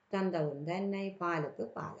 தந்தவும் தன்னை, பாலுக்கு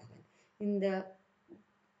பாலகன். இந்த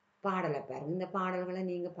பாடலை பாருங்க. இந்த பாடல்களை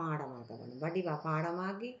நீங்கள் பாடமாக்க வேணும். வடிவா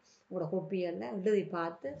பாடமாக்கி உங்களோட கொப்பியெல்லாம் எழுதி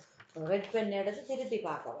பார்த்து வெட்பெண்ணை எடுத்து திருத்தி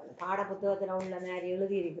பார்க்க வேணும். பாட புத்தகத்தில் உள்ள மாதிரி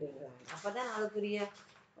எழுதியிருக்கிறீங்களா? அப்போ தான் அதுக்குரிய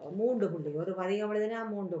 3 புள்ளி. ஒரு பதிகம் எழுதினா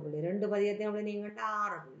 3 புள்ளி, 2 பதிகத்தையும் எழுதினீங்கன்னா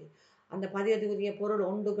 6 புள்ளி. அந்த பதிகத்துக்குரிய பொருள்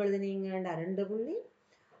ஒன்றுக்கு எழுதினீங்கன்னா 2 புள்ளி,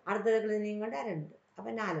 அடுத்ததுக்கு எழுதினீங்கன்னா 2,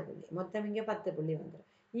 அப்போ 4 புள்ளி. மொத்தம் இங்கே 10 புள்ளி வந்துடும்.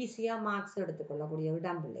 ஈஸியாக மார்க்ஸ் எடுத்துக்கொள்ளக்கூடிய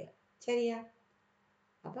இடம் பிள்ளைகள். சரியா?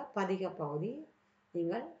 அப்போ பதிக பகுதி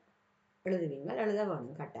நீங்கள் எழுத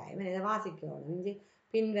வேணும் கட்டாயம். இதை வாசிக்க வேணும். இங்கே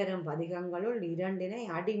பின்வரும் பதிகங்களுள் 2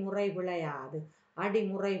 அடிமுறை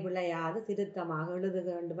பிழையாது திருத்தமாக எழுதுக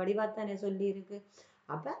என்று வடிவாத்தானே சொல்லியிருக்கு.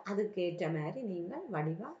 அப்போ அதுக்கேற்ற மாதிரி நீங்கள்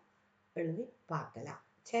வடிவாக எழுதி பார்க்கலாம்.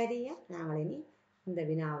 சரியா? நாங்கள் இனி இந்த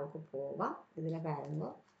வினாவுக்கு போவோம். இதில் பாருங்க,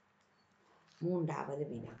 மூன்றாவது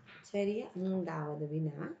வினா. சரியா, மூன்றாவது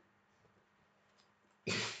வினா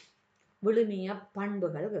விழுமிய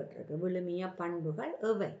பண்புகள் கேட்டிருக்கு. விழுமிய பண்புகள்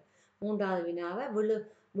எவை? மூன்றாவது வினாவை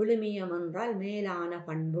விழுமியம் என்றால் மேலான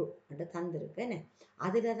பண்பு என்று தந்திருக்கேன்னு.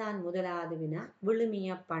 அதில் தான் முதலாவது வினா விழுமிய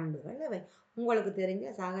பண்புகள் எவை? உங்களுக்கு தெரிஞ்ச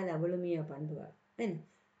சகல விழுமிய பண்புகள் என்ன.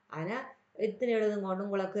 ஆனால் எத்தனை எழுதும் கொண்டு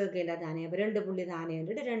உங்களுக்கு கேட்கல தானே. 2 புள்ளி தானே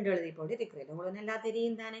என்றுட்டு 2 எழுதி போட்டு இருக்கிறேன். உங்களுக்கு நல்லா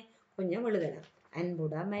தெரியும் தானே, கொஞ்சம் எழுதலாம்.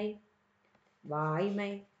 அன்புடைமை,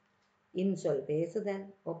 வாய்மை, இன்சொல் பேசுதல்,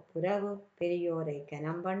 ஒப்புரவு, பெரியோரை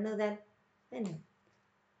கனம் பண்ணுதல், என்ன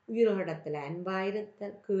உயிரிடத்தில்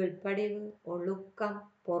அன்பாயிருத்தல், கீழ்ப்படிவு, ஒழுக்கம்,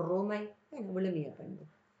 பொறுமை, என்ன விழுமிய பண்பு.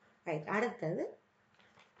 ரைட். அடுத்தது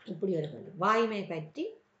இப்படி ஒரு கேள்வி. வாய்மை பற்றி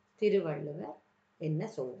திருவள்ளுவர் என்ன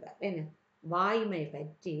சொல்றார்? என்ன வாய்மை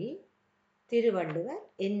பற்றி திருவள்ளுவர்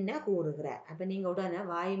என்ன கூறுகிறார்? அப்ப நீங்க உடனே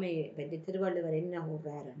வாய்மையை பற்றி திருவள்ளுவர் என்ன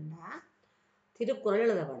கூறுறாருன்னா திருக்குறள்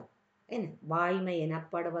எழுத வேணும். என்ன வாய்மை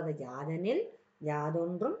எனப்படுவது யாதெனில்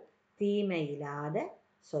யாதொன்றும் தீமை இல்லாத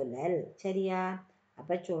சொல்லல். சரியா?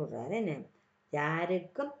 அப்ப சொல்றாரு என்ன,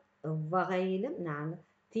 யாருக்கும் எவ்வகையிலும் நாங்கள்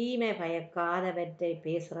தீமை பயக்காதவற்றை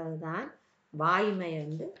பேசுறது தான் வாய்மை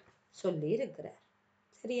என்று சொல்லி இருக்கிறார்.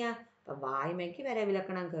 சரியா? இப்போ வாய்மைக்கு வேற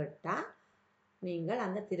விளக்கணம் கேட்டால் நீங்கள்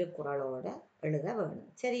அந்த திருக்குறளோட எழுத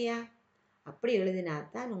வேணும். சரியா? அப்படி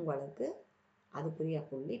எழுதினாத்தான் உங்களுக்கு அதுக்குரிய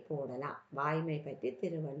புள்ளி போடலாம். வாய்மை பற்றி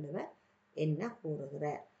திருவள்ளுவர் என்ன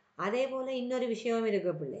கூறுகிறார். அதே போல இன்னொரு விஷயம்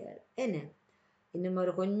இருக்கு பிள்ளைகள். என்ன இன்னும்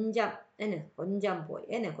ஒரு கொஞ்சம்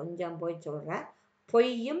போய் சொல்ற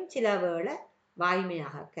பொய்யும் சில வேளை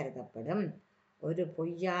வாய்மையாக கருதப்படும். ஒரு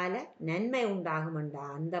பொய்யால நன்மை உண்டாகும் என்ற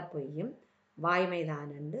அந்த பொய்யும்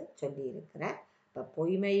வாய்மைதான் என்று சொல்லி இருக்கிறார். இப்ப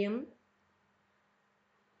பொய்மையும்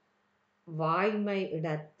வாய்மை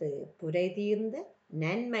இடத்து புரை தீர்ந்த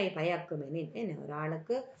நன்மை பயக்குமெனின். என்ன ஒரு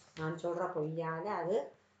ஆளுக்கு நான் சொல்ற பொய்யால அது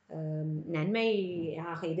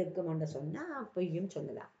நன்மையாக இருக்கும் என்று சொன்னா பொய்யும்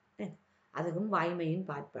சொல்லலாம். அதுவும் வாய்மையும்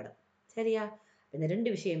பாற்படும். சரியா? இந்த 2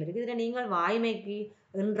 விஷயம் இருக்கு. இதுல நீங்கள் வாய்மைக்கு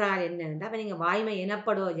என்றால் என்னன்னா, அப்ப நீங்க வாய்மை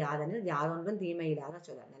எனப்படுவது யாதெனில் யாதொன்றும் தீமை இல்லாத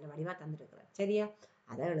சொல்ல நல்ல வடிவா தந்திருக்கிறார். சரியா?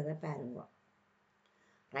 அதை எழுத பாருங்க.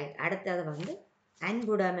 ரைட். அடுத்தது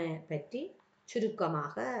அன்புடைமை பற்றி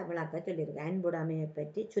சுருக்கமாக விளக்க சொல்லியிருக்கு. அன்புடைமையை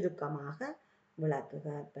பற்றி சுருக்கமாக விளக்குக.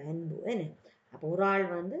 அன்பு என்ன? அப்போ ஒரு ஆள்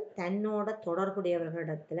தன்னோட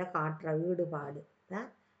தொடர்புடையவர்களிடத்துல காட்டுற ஈடுபாடு தான்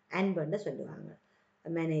அன்புன்னு சொல்லுவாங்க.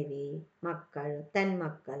 மனைவி, மக்கள், தன்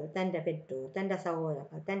பெற்றோர், தன்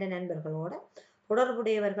சகோதரர்கள், தன் நண்பர்களோட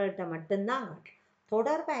தொடர்புடையவர்கள்ட்ட மட்டும்தான் காட்டுறோம்.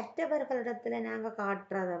 தொடர்பு அற்றவர்களிடத்துல நாங்கள்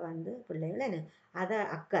காட்டுறத பிள்ளைகள் என்ன அதை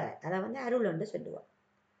அக்கறை, அதை அருள்ன்னு சொல்லுவோம்.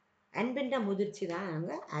 அன்பின்ற முதிர்ச்சி தான்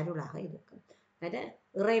நாங்கள் அருளாக இருக்கும். அதை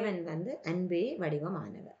இறைவன் அன்பே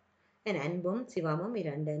வடிவமானவர். என் அன்பும் சிவமும்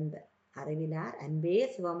 2 என்பர். அறிவிலார் அன்பே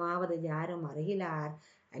சிவமாவது யாரும் அறிகிலார்,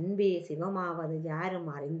 அன்பே சிவமாவது யாரும்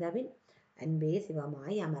அறிந்தபின் அன்பே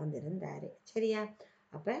சிவமாய் அமர்ந்திருந்தாரு. சரியா?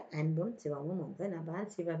 அப்ப அன்பும் சிவமும் நம்ம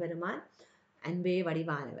சிவபெருமான் அன்பே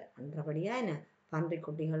வடிவானவர் என்றபடியா என்ன பன்றி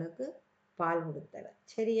குட்டிகளுக்கு பால் கொடுத்தவர்.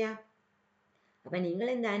 சரியா? அப்ப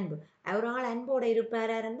நீங்கள் இந்த அன்பு அவரால் அன்போட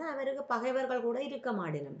இருப்பாரா இருந்தால் அவருக்கு பகைவர்கள் கூட இருக்க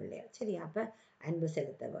மாட்டேனும் பிள்ளையார். சரியா? அப்ப அன்பு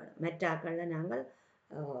செலுத்த வேணும். மற்றாக்கள்ல நாங்கள்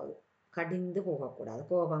கடிந்து போகக்கூடாது,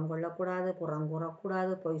 கோபம் கொள்ளக்கூடாது,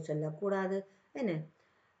 புறங்கூறக்கூடாது, பொய் சொல்லக்கூடாது. என்ன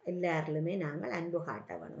எல்லாரிலுமே நாங்கள் அன்பு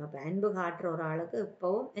காட்ட வேணும். அப்போ அன்பு காட்டுற ஒரு ஆளுக்கு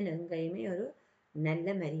இப்போவும் எங்கேயுமே ஒரு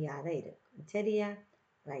நல்ல மரியாதை இருக்கும். சரியா?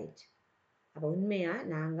 ரைட். அப்போ உண்மையாக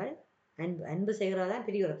நாங்கள் அன்பு செய்கிறதான்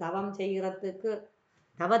பெரிய ஒரு தவம் செய்கிறதுக்கு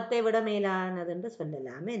தவத்தை விட மேலானதுன்னு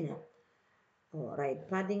சொல்லலாமே. என்ன ரைட்.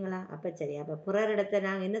 பார்த்தீங்களா? அப்போ சரி. அப்போ பிறரிடத்தை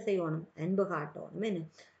நாங்கள் என்ன செய்யணும்? அன்பு காட்டணும். என்ன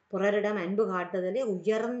பிறரிடம் அன்பு காட்டுதலே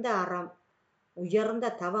உயர்ந்த அறம்,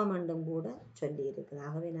 உயர்ந்த தவம் என்றும் கூட சொல்லி இருக்குது.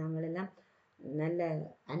 ஆகவே நாங்கள் எல்லாம் நல்ல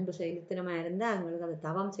அன்பு செலுத்தினமாக இருந்தால் அவங்களுக்கு அது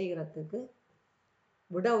தவம் செய்கிறதுக்கு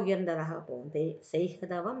விட உயர்ந்ததாக போகும்.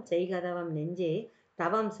 செய்கதவம் நெஞ்சே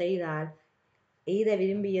தவம் செய்தால் எய்த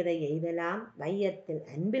விரும்பியதை எய்தலாம், வையத்தில்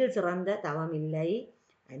அன்பில் சிறந்த தவம் இல்லை,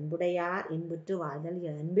 அன்புடையார் இன்புற்று வாழ்தல்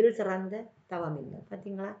அன்பில் சிறந்த தவம் இல்லை.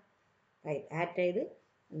 பார்த்தீங்களா? ரைட். ஆற்ற இது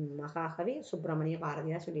மகாகவி சுப்பிரமணிய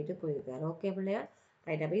பாரதியார் சொல்லிட்டு போயிருக்காரு. ஓகே பிள்ளையார்?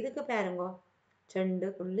 ரைட். அப்போ இதுக்கு பாருங்க 2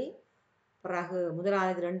 புள்ளி, பிறகு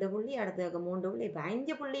முதலாவது 2 புள்ளி, அடுத்ததுக்கு 3 புள்ளி, இப்போ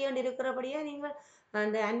 5 புள்ளிகள் இருக்கிறபடியா நீங்கள்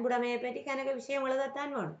அந்த அன்புடைமையை பற்றி கணக்கு விஷயம்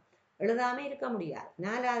எழுதத்தான் வேணும். எழுதாமல் இருக்க முடியாது.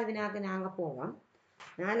 4வது வினாக்கு நாங்கள் போவோம்.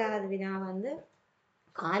 4வது வினா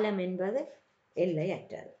காலம் என்பது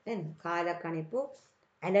எல்லையற்றது. காலக்கணிப்பு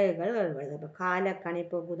அலகுகள் எழுது. இப்போ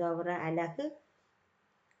காலக்கணிப்பு உதவுற அலகு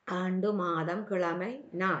ஆண்டு, மாதம், கிழமை,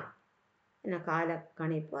 நாள்.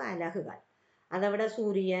 காலக்கணிப்பு அலகுகள். அதை விட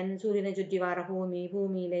சூரியனை சுற்றி வர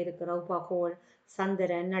பூமியில் இருக்கிற உபகோள்,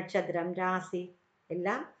 சந்திரன், நட்சத்திரம், ராசி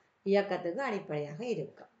எல்லாம் இயக்கத்துக்கு அடிப்படையாக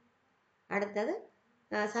இருக்கும். அடுத்தது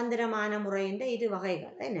சந்திரமான முறையின் 2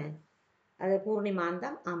 வகைகள் என்ன? அது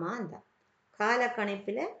பூர்ணிமாந்தம், அமாந்தம்.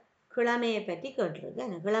 காலக்கணிப்பில் கிழமையை பற்றி கேட்டிருக்கு.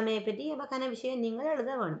 என்ன கிழமையை பற்றி எமக்கான விஷயம் நீங்கள்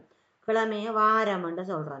எழுத வேணும். கிழமையை வாரம் என்று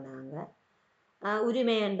சொல்கிறோம் நாங்கள்.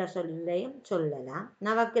 உரிமை என்ற சொல்லையும் சொல்லலாம்.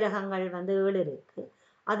 நவக்கிரகங்கள் 7 இருக்குது.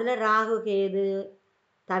 அதில் ராகு கேது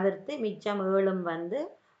தவிர்த்து மிச்சம் 7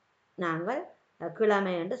 நாங்கள்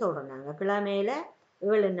கிழமை என்று சொல்கிறோம். நாங்கள் கிழமையில்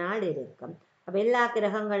 7 நாள் இருக்கும். அப்போ எல்லா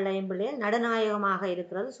கிரகங்கள்லையும் பிள்ளைகள் நடுநாயகமாக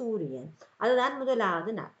இருக்கிறது சூரியன். அதுதான்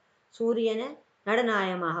முதலாவது நாள். சூரியனை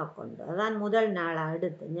நடுநாயகமாக கொண்டு அதுதான் முதல் நாளாக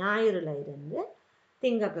எடுத்து ஞாயிறுல இருந்து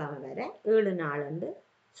திங்கட்கிழமை வரை 7 நாள் என்று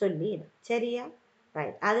சொல்லி. சரியா?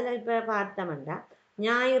 ரைட். அதில் இப்போ பார்த்தோம்னா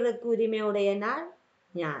ஞாயிறுக்கு உரிமையுடைய நாள்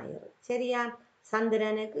ஞாயிறு. சரியா?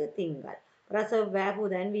 சந்திரனுக்கு திங்கள், செவ்வாய்,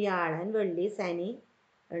 புதன், வியாழன், வெள்ளி, சனி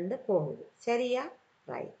என்று போகுது. சரியா?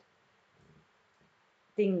 ரைட்.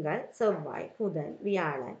 திங்கள், செவ்வாய், புதன்,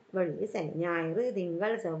 வியாழன், வெள்ளி, சனி. ஞாயிறு,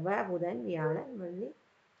 திங்கள், செவ்வாய், புதன், வியாழன், வெள்ளி,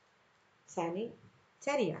 சனி.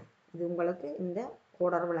 சரியா? இது உங்களுக்கு இந்த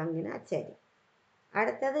கூடர் விளங்கினா சரி.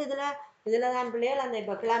 அடுத்தது இதில் தான் பிள்ளைகள் அந்த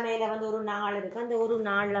இப்போ கிழமையில் ஒரு நாள் இருக்குது. அந்த ஒரு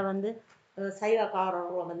நாளில்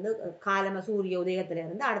சைவக்காரர்கள் காலம சூரிய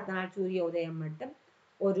உதயத்திலிருந்து அடுத்த நாள் சூரிய உதயம் மட்டும்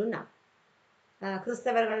ஒரு நாள்.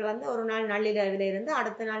 கிறிஸ்தவர்கள் ஒரு நாள் நள்ளிரவிலிருந்து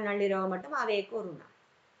அடுத்த நாள் நள்ளிரவு மட்டும் அவைக்கு ஒரு நாள்.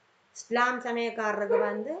 இஸ்லாம் சமயக்காரருக்கு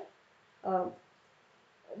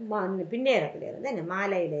பின்னேரத்திலிருந்து என்ன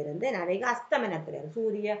மாலையிலிருந்து அவைக்கு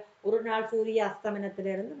அஸ்தமனத்திலிருந்து ஒரு நாள் சூரிய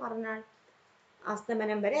அஸ்தமனத்திலிருந்து மறுநாள்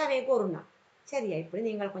அஸ்தமனம் வரை அவைக்கு ஒரு நாள். சரியா? இப்படி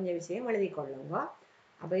நீங்கள் கொஞ்சம் விஷயம் எழுதி கொள்ளுங்க.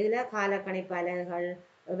 அப்போ இதில் காலக்கணிப்பு அலகுகள்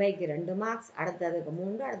வைக்கு 2 மார்க்ஸ், அடுத்ததுக்கு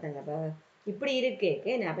 3, அடுத்தது. அப்போ இப்படி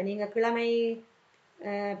இருக்கேக்கு அப்போ நீங்கள் கிழமை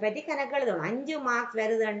பற்றி கணக்கு எழுதணும். 5 மார்க்ஸ்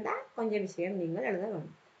வருதுண்டா கொஞ்சம் விஷயம் நீங்கள் எழுத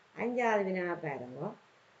வேணும். 5வது வினா பாருங்க.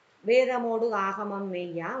 வேதமோடு ஆகமம்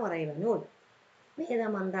மெய்யா உறைவ நூல்.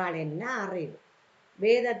 வேதம் என்றால் என்ன? அறிவு.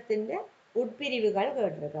 வேதத்தின் உட்பிரிவுகள்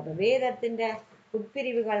கேட்டிருக்கு. அப்போ வேதத்தின்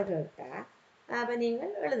உட்பிரிவுகள் கேட்டால் அப்போ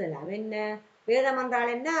நீங்கள் எழுதலாம். என்ன வேதம்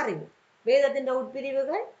என்றால் என்ன? அறிவு. வேதத்தின்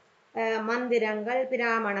உட்பிரிவுகள் மந்திரங்கள்,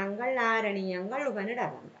 பிராமணங்கள், ஆரணியங்கள்,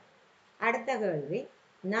 உபநிடதங்கள். அடுத்த கேள்வி,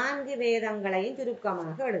 4 வேதங்களையும்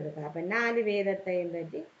சுருக்கமாக எழுதுக. அப்போ 4 வேதத்தையும்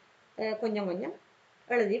பற்றி கொஞ்சம் கொஞ்சம்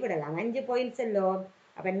எழுதி விடலாம். 5 பாயிண்ட்ஸ் எல்லாம்.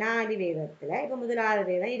 அப்போ 4 வேதத்தில் இப்போ முதலாவது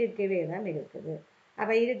வேதம் இருக்கு வேதம் இருக்குது.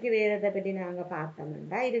 அப்போ இருக்கு வேதத்தை பற்றி நாங்கள்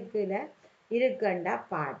பார்த்தோம்னா இருக்குண்டா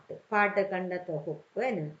பாட்டு கண்ட தொகுப்பு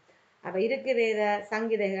என்ன. அப்போ இருக்கு வேத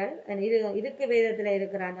சங்கீதைகள் இருக்கு வேதத்தில்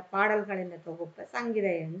இருக்கிற அந்த பாடல்களின் தொகுப்பை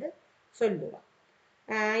சங்கீதை என்று சொல்லுவோம்.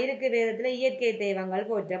 இருக்கு வேதத்தில் இயற்கை தெய்வங்கள்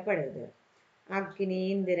போற்றப்படுது. அக்னி,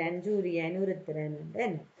 இந்திரன், சூரியன், உருத்திரன்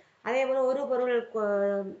என்ன. அதே போல் ஒரு பொருள்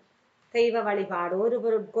தெய்வ வழிபாடு, ஒரு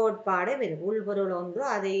பொருள் கோட்பாடு இருக்கு. உள்பொருள் ஒன்று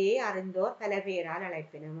அதையே அறிந்தோர் பல பேரால்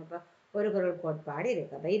அழைப்பினோம். அப்போ ஒரு பொருள் கோட்பாடு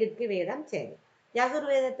இருக்கு. அப்போ இருக்கு வேதம் சரி.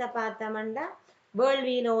 யசுர்வேதத்தை பார்த்தோம்னா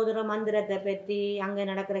வேள்வியின் ஓதுற மந்திரத்தை பற்றி அங்கே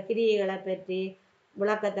நடக்கிற கிரியைகளை பற்றி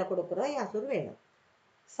விளக்கத்தை கொடுக்குற யசுர்வேதம்.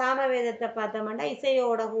 சாமவேதத்தை பார்த்தோம்னா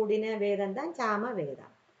இசையோட கூடின வேதம் தான்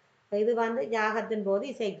சாமவேதம். இது யாகத்தின் போது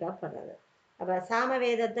இசைக்கப்படுறது. அப்போ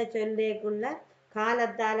சாமவேதத்தை சொல்லிக்குள்ள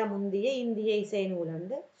காலத்தால் முந்திய இந்திய இசை நூல்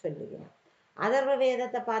என்று சொல்லுகிறோம். அதர்வ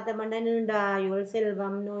வேதத்தை பார்த்தோம்னா நீண்ட ஆயுள்,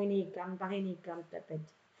 செல்வம், நோய் நீக்கம், பகை நீக்கத்தை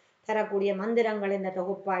பற்றி தரக்கூடிய மந்திரங்கள் இந்த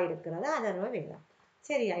தொகுப்பாக இருக்கிறது அதர்வ வேதம்.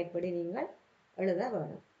 சரியா? இப்படி நீங்கள் எழுத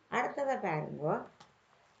வேணும். அடுத்ததை பாருங்க.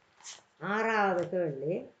 6வது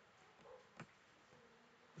கேள்வி.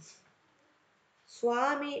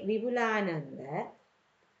 சுவாமி விபுலானந்தர்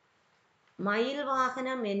மயில்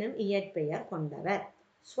வாகனம் எனும் இயற்பெயர் கொண்டவர்.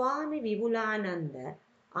 சுவாமி விபுலானந்தர்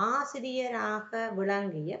ஆசிரியராக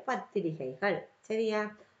விளங்கிய பத்திரிகைகள். சரியா?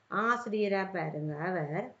 ஆசிரியரா பாருங்க.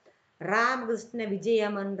 அவர் ராமகிருஷ்ண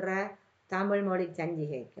விஜயம் என்ற தமிழ் மொழி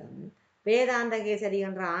சஞ்சிகைக்கும் வேதாந்த கேசரி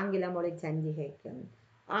என்ற ஆங்கில மொழி சஞ்சிகைக்கும்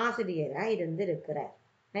ஆசிரியராக இருந்திருக்கிறார்.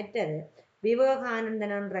 மற்றது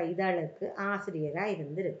விவேகானந்தன் என்ற இதழுக்கு ஆசிரியராக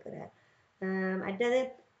இருந்திருக்கிறார். மற்றது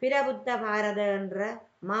பிரபுத்த பாரத என்ற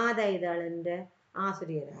மாத இதழ் என்ற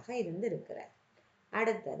ஆசிரியராக இருந்திருக்கிறார்.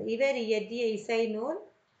 அடுத்தது இவர் இயற்றிய இசை நூல்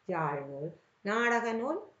யாழ் நூல், நாடக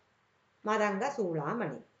நூல் மதங்க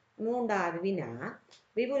சூளாமணி. 3வது வினா,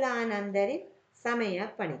 விபுலானந்தரின் சமய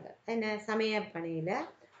பணிகள் என்ன. சமய பணியில்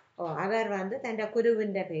அவர் தன்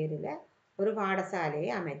குருவின் பேரில் ஒரு பாடசாலையை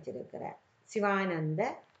அமைச்சிருக்கிறார், சிவானந்த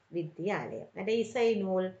வித்தியாலயம். மற்ற இசை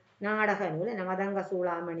நூல், நாடக நூல் மதங்க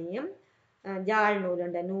சூளாமணியும் ஜாழ் நூல்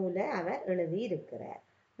என்ற நூலை அவர் எழுதியிருக்கிறார்.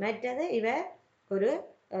 மற்றது இவர் ஒரு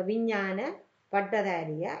விஞ்ஞான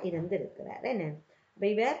பட்டதாரியாக இருந்திருக்கிறார் என்ன.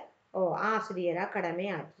 இவர் ஆசிரியராக கடமை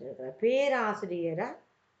ஆற்றியிருக்கிறார். பேராசிரியராக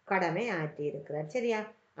கடமை ஆற்றியிருக்கிறார். சரியா?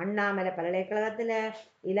 அண்ணாமலை பல்கலைக்கழகத்தில்,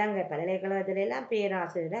 இலங்கை பல்கலைக்கழகத்துல எல்லாம்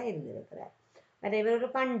பேராசிரியராக இருந்திருக்கிறார். மற்ற இவர் ஒரு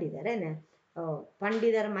பண்டிதர். என்ன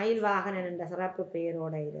பண்டிதர் மயில்வாகனன் என்ற சிறப்பு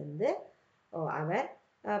பெயரோடு இருந்து அவர்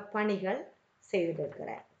பணிகள்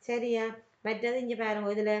செய்திருக்கிறார். சரியா? மற்றது இங்கே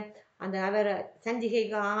பாருங்க, இதில் அந்த அவர்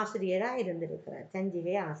சஞ்சிகைக்கு ஆசிரியராக இருந்திருக்கிறார்.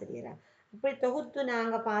 சஞ்சிகை ஆசிரியராக இப்படி தொகுத்து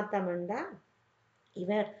நாங்கள் பார்த்தோம்னா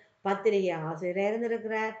இவர் பத்திரிகை ஆசிரியராக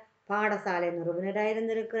இருந்திருக்கிறார், பாடசாலை நிறுவனராக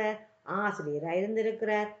இருந்திருக்கிறார், ஆசிரியராக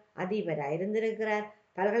இருந்திருக்கிறார், அதிபராக இருந்திருக்கிறார்,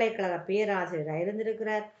 பல்கலைக்கழக பேராசிரியராக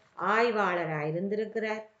இருந்திருக்கிறார், ஆய்வாளராக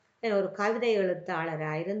இருந்திருக்கிறார், ஒரு கவிதை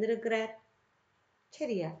எழுத்தாளராக இருந்திருக்கிறார்.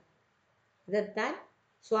 சரியா? இதைத்தான்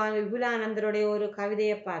சுவாமி விபுலானந்தருடைய ஒரு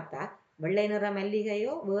கவிதையை பார்த்தா, வெள்ளை நிற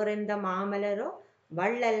மல்லிகையோ வேறெந்த மாமலரோ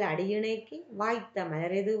வள்ளல் அடியிணைக்கு வாய்த்த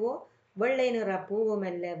மலரெதுவோ வெள்ளை நிற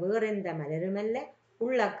பூவுமல்ல வேறெந்த மலருமல்ல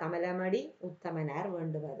உள்ள கமலமடி உத்தமனார்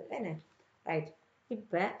வேண்டுவது. என்ன? ரைட்.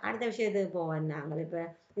 இப்போ அடுத்த விஷயத்துக்கு போவோம். நாங்கள் இப்போ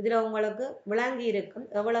இதில் உங்களுக்கு விளங்கி இருக்கும்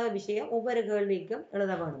எவ்வளவு விஷயம் ஒவ்வொரு கேள்விக்கும்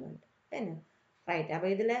எழுத வேணும். என்ன? ரைட். அப்போ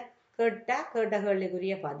இதில் கேட்ட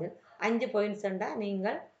கேள்விக்குரிய பதில் 5 பாயிண்ட்ஸ் என்றால்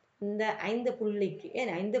நீங்கள் இந்த 5 புள்ளிக்கு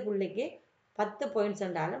 5 புள்ளிக்கு 10 பாயிண்ட்ஸ்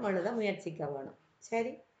என்றாலும் எழுத முயற்சிக்க வேணும்.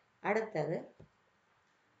 சரி. அடுத்தது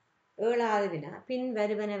 7வது வினா, பின்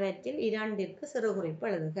வருவனவற்றில் 2ற்கு சிறு குறிப்பு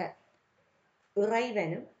எழுதுக.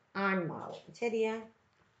 இறைவனும் ஆன்மாவும். சரியா?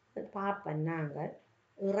 பார்ப்போம் நாங்கள்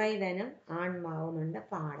இறைவனும் ஆன்மாவும் என்ற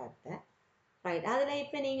பாடத்தை. ரைட். அதில்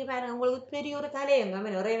இப்போ நீங்கள் பாருங்கள், உங்களுக்கு பெரிய ஒரு தலையங்கம்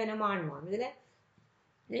இறைவனும் ஆன்மாவும். இதில்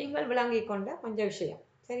நீங்கள் விளங்கி கொண்ட கொஞ்சம் விஷயம்.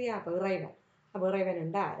 சரியா? அப்போ இறைவன், அப்போ இறைவன்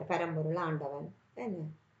என்றால் பரம்பொருள் ஆண்டவன். என்ன?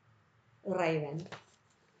 இறைவன்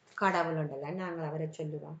கடவுள் என்றெல்லாம் நாங்கள் அவரை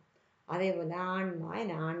சொல்லுவோம். அதே போல் ஆன்மா,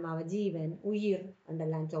 என்ன? ஆன்மாவை ஜீவன் உயிர்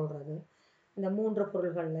என்றெல்லாம் சொல்கிறது. இந்த 3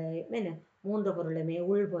 பொருள்களில் என்ன? 3 பொருளுமே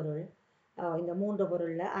உள்பொருள். இந்த 3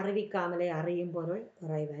 பொருளில் அறிவிக்காமலே அறியும் பொருள்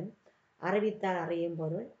இறைவன், அறிவித்தால் அறியும்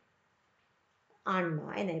பொருள் ஆன்மா.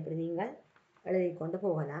 என்ன? இப்படி நீங்கள் எழுதி கொண்டு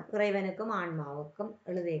போகலாம். இறைவனுக்கும் ஆன்மாவுக்கும்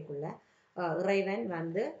எழுதிக்குள்ள இறைவன்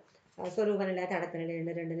சொரூப நிலை தடத்த நிலை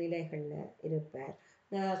 2 நிலைகளில் இருப்பார்.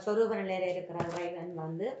 சொரூப நிலையில் இருக்கிற இறைவன்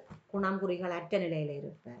குணம்புரிகள் அற்ற நிலையில்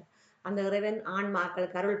இருப்பார். அந்த இறைவன்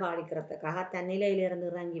ஆன்மாக்கள் கருள் பாலிக்கிறதுக்காக தன் நிலையிலிருந்து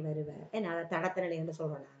இறங்கி வருவார். ஏன்னா அதை தடத்த நிலை என்று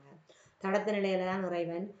சொல்கிறோம் நாங்கள். தடத்த நிலையில தான்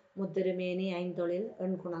இறைவன் முத்திருமேனி 5 தொழில்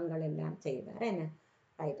எண் குணங்கள் எல்லாம் செய்வார். என்ன?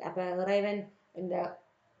 ரைட். அப்போ இறைவன் இந்த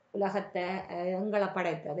உலகத்தை எங்களை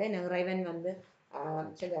படைத்தது. என்ன? இறைவன்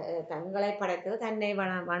சில தங்களை படைத்தது தன்னை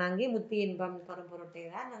வணங்கி முத்தி இன்பம் தரும் பொருட்டே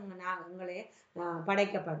தான் எங்களே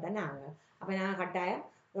படைக்கப்பட்ட நாங்கள். அப்போ நாங்கள் கட்டாயம்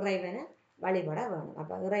இறைவனை வழிபட வேணும்.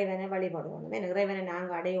 அப்போ இறைவனை வழிபடணும். ஏன்னா இறைவனை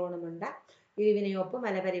நாங்கள் அடையணும்ன்றா இருவினையொப்பு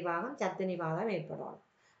மலபரிபாகம் சத்துனிபாதம் ஏற்படணும்.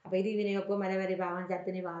 அப்போ இருவினையொப்பு மலபரிபாகம்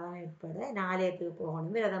சத்துனிபாதம் ஏற்பட நாலயத்துக்கு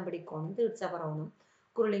போகணும், விரதம் பிடிக்கணும், தீட்சபரணும்,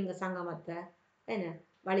 குருலிங்க சங்கமத்தை என்ன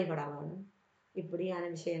வழிபட வேணும். இப்படியான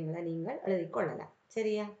விஷயங்களை நீங்கள் எழுதி கொள்ளலாம்.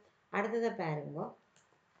 சரியா? அடுத்ததை பாருங்க,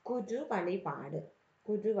 குரு வழிபாடு.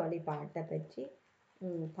 குரு வழிபாட்டை பற்றி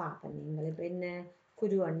பார்ப்போம். நீங்கள் இப்போ என்ன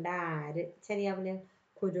குரு அண்டா ஆறு. சரியா?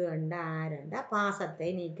 குரு அண்டா ஆறுண்டா பாசத்தை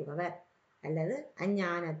நீக்குபவர் அல்லது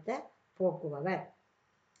அஞ்ஞானத்தை போக்குபவர்.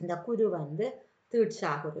 இந்த குரு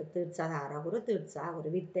தீட்சாகுரு, தீட்சதார குரு, தீட்சாகுரு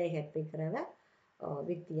வித்தை கற்பிக்கிறவர்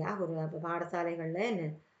வித்தியா குரு. அப்போ பாடசாலைகளில் என்ன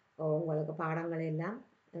உங்களுக்கு பாடங்கள் எல்லாம்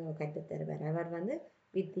கற்றுத்தருவார். அவர்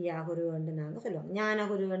வித்தியா குரு என்று நாங்கள் சொல்லுவோம்.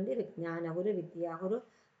 ஞானகுரு இருக்கு. ஞானகுரு, வித்தியாகுரு,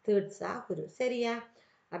 தீட்சா குரு. சரியா?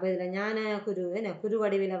 அப்போ இதில் ஞானகுரு என்ன குரு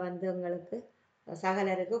வடிவில் உங்களுக்கு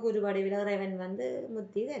சகலருக்கு குரு வடிவில் இறைவன்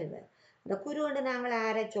முத்தி தருவார். இந்த குரு என்று நாங்கள்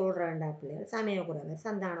யாரை சொல்கிறோண்டா பிள்ளைகள்? சமய குருவர்,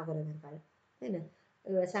 சந்தான குருவர்கள், என்ன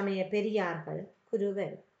சமய பெரியார்கள்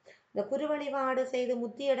குருவர். இந்த குரு வழிபாடு செய்து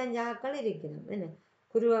முத்தி அடைஞ்சாக்கள் இருக்கணும். என்ன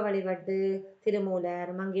குருவை வழிபட்டு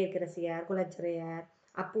திருமூலர், மங்கையர்க்கரசியார், குலச்சிறையார்,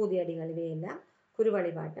 அப்பூதி அடிகள் இவையெல்லாம் குரு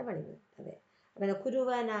வழிபாட்டை வழிபட்டது. அப்போ இந்த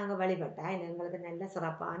குருவை நாங்கள் வழிபட்டால் எங்களுக்கு நல்ல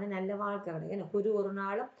சிறப்பான நல்ல வாழ்க்கை கிடைக்கும். ஏன்னா குரு ஒரு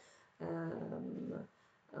நாளும்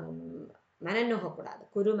மனநோகக்கூடாது.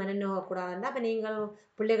 குரு மனநோகக்கூடாதுன்னா அப்போ நீங்கள்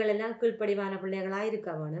பிள்ளைகள் எல்லாம் கீழ்ப்படிவான பிள்ளைகளாக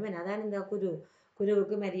இருக்க வேணும். ஏன்னா அதான் இந்த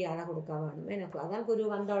குருவுக்கு மரியாதை கொடுக்க வேணும். எனக்கு அதான் குரு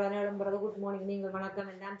வந்த உடனே எழும்புறது, குட் மார்னிங், நீங்கள் வணக்கம்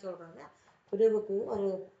எல்லாம் சொல்கிறது. குருவுக்கு ஒரு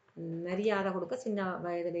மரியாதை கொடுக்க சின்ன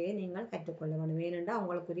வயதிலேயே நீங்கள் கற்றுக்கொள்ள வேணும். ஏனென்றால்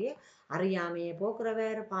அவங்களுக்குரிய அறியாமையை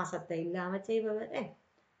போக்குறவர், பாசத்தை இல்லாமல் செய்பவர்.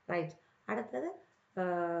 ரைட். அடுத்தது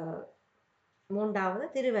 3வது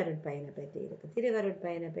திருவருட்பயனை பற்றி இருக்குது.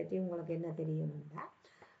 திருவருட்பயனை பற்றி உங்களுக்கு என்ன தெரியும்னா,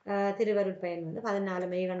 திருவருட்பயன் 14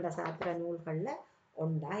 மெய்கண்ட சாத்திர நூல்களில்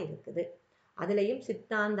ஒன்றாக இருக்குது. அதுலேயும்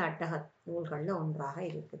சித்தாந்த அட்டக நூல்களில் ஒன்றாக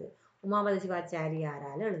இருக்குது. உமாபதி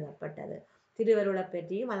சிவாச்சாரியாரால் எழுதப்பட்டது. திருவருளை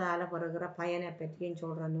பற்றியும் அதால் பிறகுற பயனை பற்றியும்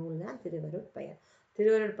சொல்கிற நூல் தான் திருவருட்பயன்.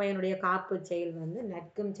 திருவருட்பயனுடைய காப்பு செயல் வந்து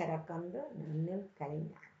நட்கும் சரக்கந்து நன்னும்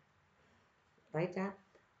கலைஞர். ரைட்டா?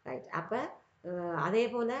 ரைட். அப்போ அதே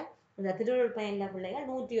போல் இந்த திருவருட்பயனில் பிள்ளைகள்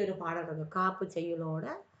 101 பாடல் இருக்குது. காப்பு செய்யுளோட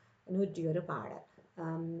 101 பாடல்.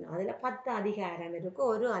 அதில் 10 அதிகாரம் இருக்குது.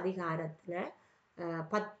 ஒரு அதிகாரத்தில்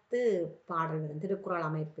 10 பாடல்கள் திருக்குறள்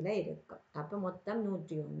அமைப்பில் இருக்கும். அப்போ மொத்தம்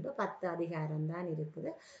 101, 10 அதிகாரம் தான்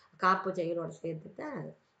இருக்குது. காப்பு செயலோடு சேர்த்து தான்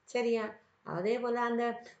அது. சரியா? அதே போல்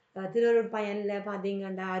அந்த திருவருட்பயனில்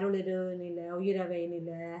பார்த்தீங்கன்னா அருளிரு நிலை, உயிரவை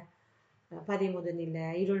நிலை, பதிமுது நிலை,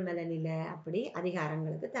 இருள்மலை நிலை, அப்படி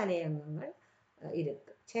அதிகாரங்களுக்கு தலையங்கங்கள்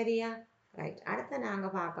இருக்குது. சரியா? ரைட். அடுத்து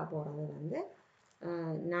நாங்கள் பார்க்க போகிறது வந்து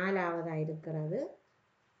 4ஆவதாக இருக்கிறது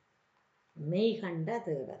மெய்கண்ட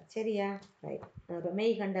தேவர். சரியா? ரைட்.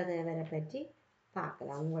 மெய்கண்ட தேவரை பற்றி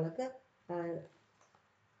பார்க்கலாம். உங்களுக்கு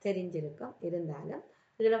தெரிஞ்சிருக்கும். இருந்தாலும்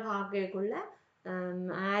இதில் பார்க்கக்குள்ள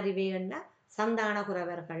ஆரிவேண்டா சந்தான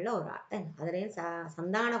குறவர்களில் ஒரு ஆள். அதுலேயும்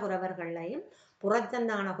சந்தான குறவர்கள்லையும்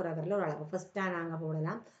புறச்சந்தான குறவரில் ஒரு ஆள். ஃபஸ்ட்டாக நாங்கள்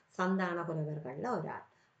போடலாம் சந்தான குறவர்களில் ஒரு ஆள்.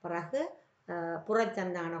 பிறகு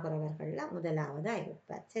புறச்சந்தான குறவர்களில் முதலாவதாக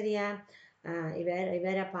இருப்பார். சரியா?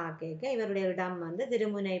 இவரை பார்க்க இவருடைய இடம் வந்து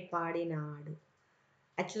திருமுனைப்பாடி நாடு.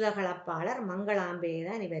 அச்சுத கலப்பாளர் மங்களாம்பே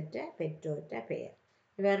தான் இவற்றை பெற்றோற்ற பெயர்.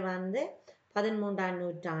 இவர் வந்து 13ஆம்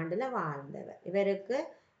நூற்றாண்டில் வாழ்ந்தவர். இவருக்கு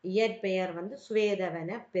இயற்பெயர் வந்து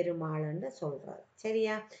சுவேதவன பெருமாள் என்று சொல்றார்.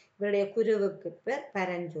 சரியா? இவருடைய குருவுக்கு பேர்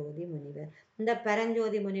பரஞ்சோதி முனிவர். இந்த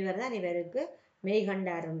பரஞ்சோதி முனிவர் தான் இவருக்கு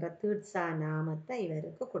மெய்கண்டார் என்ற தீட்சா நாமத்தை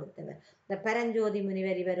இவருக்கு கொடுத்தவர். இந்த பரஞ்சோதி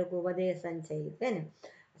முனிவர் இவருக்கு உபதேசம்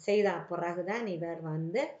செய்த பிறகுதான் இவர்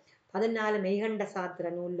வந்து 14 மெய்கண்ட சாத்திர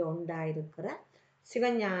நூலில் உண்டாயிருக்கிற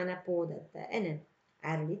சிவஞான போதத்தை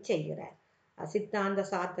அருளி செய்கிறார். சித்தாந்த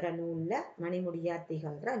சாத்திர நூலில் மணிமுடியா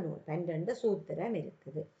திகழ்கிற நூல் 12 சூத்திரம்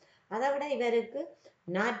இருக்குது. அதை விட இவருக்கு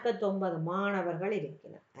 49 மாணவர்கள்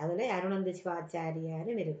இருக்கிறார். அதில் அருணந்தி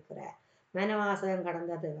சிவாச்சாரியாரும் இருக்கிறார். மனவாசகம்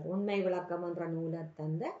கடந்த தேவர் உண்மை விளக்கம் என்ற நூலை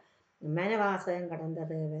தந்த மனவாசகம் கடந்த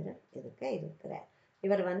தேவர் இருக்கிறார்.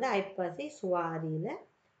 இவர் வந்து ஐப்பசி சுவாதியில்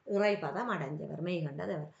இறைபதம் அடைஞ்சவர் மெய்கண்ட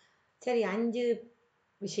தேவர். சரி, 5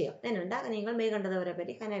 விஷயம் என்னென்னா நீங்கள் மெய்கண்ட தேவரை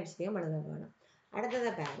பற்றி கன விஷயம் எழுத வேணும்.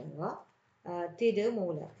 அடுத்ததை பாருங்க,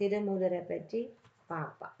 திருமூலரை பற்றி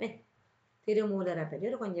பார்ப்போம். திருமூலரை பற்றி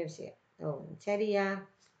ஒரு கொஞ்சம் விஷயம். சரியா?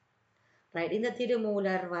 ரைட். இந்த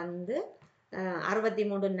திருமூலர் வந்து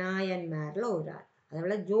 63 நாயன்மாரில் ஒரு ஆள்.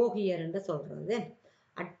 அதோட ஜோகியர் என்று சொல்கிறது.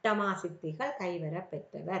 அட்டமா சித்திகள் கைவர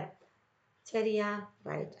பெற்றவர். சரியா?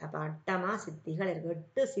 ரைட். அப்போ அட்டமா சித்திகள் இருக்கு.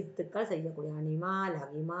 8 சித்துக்கள் செய்யக்கூடிய அனிமா,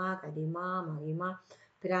 லகிமா, கரிமா, மகிமா,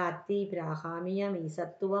 பிராத்தி, பிராகாமியம்,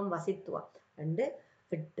 ஈசத்துவம், வசித்துவம் 8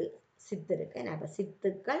 சித்து இருக்கு. அப்போ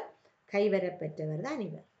சித்துக்கள் கைவர பெற்றவர் தான்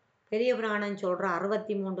இவர். பெரிய புராணம் சொல்கிற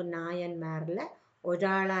 63 நாயன்மாரில் ஒரு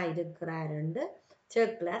ஆளாக இருக்கிறார் என்று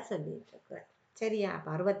சேக்கிழார் சொல்லிட்டு இருக்கிறார். சரியா? அப்போ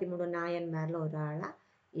 63 நாயன்மாரில் ஒரு ஆளாக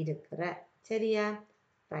இருக்கிறார். சரியா?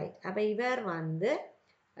 ரைட். அப்போ இவர் வந்து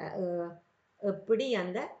எப்படி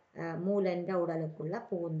அந்த மூலன்ற உடலுக்குள்ள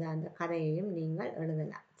புகுந்த அந்த கதையையும் நீங்கள்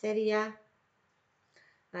எழுதலாம். சரியா?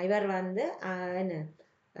 இவர் வந்து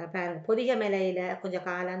பொதிகை மலையில் கொஞ்சம்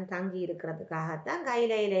காலம் தங்கி இருக்கிறதுக்காகத்தான்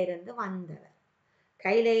கைலையில இருந்து வந்தவர்.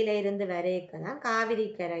 கைலையில இருந்து வரைக்கதான் காவிரி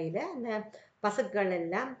கரையில் அந்த பசுக்கள்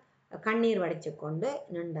எல்லாம் கண்ணீர் வடித்து கொண்டு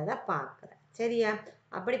நின்றதை பார்க்குறேன். சரியா?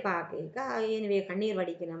 அப்படி பார்க்க எனவே கண்ணீர்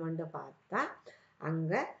வடிக்கணும்னு பார்த்தா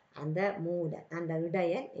அங்கே அந்த மூலன் அந்த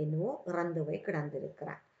இடையன் என்னவோ இறந்து போய்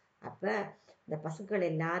கிடந்திருக்கிறான். அப்போ இந்த பசுக்கள்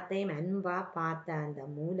எல்லாத்தையும் அன்பாக பார்த்த அந்த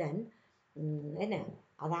மூலன்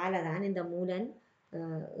அதால் தான் இந்த மூலன்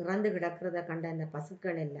இறந்து கிடக்கிறத கண்ட அந்த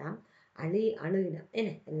பசுக்கள் எல்லாம்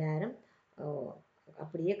அழுகின எல்லாரும்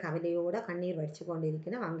அப்படியே கவலையோட கண்ணீர் வடித்து கொண்டு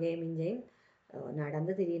இருக்கணும். அங்கேயும் இங்கேயும்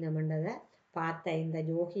நடந்து திரியணுமென்றதை பார்த்த இந்த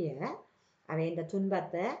யோகியை அவன் இந்த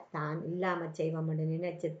துன்பத்தை தான் இல்லாமல் செய்வோம்னு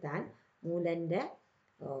நினைச்சுத்தான் மூலன்ற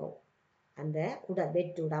அந்த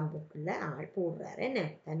வெற்று உடம்புக்குள்ள ஆள் போடுறாரு.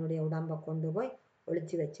 தன்னுடைய உடம்பை கொண்டு போய்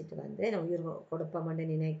ஒழிச்சு வச்சுட்டு வந்து உயிர் கொடுப்போம்னு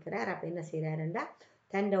நினைக்கிறார். அப்போ என்ன செய்கிறாருண்டா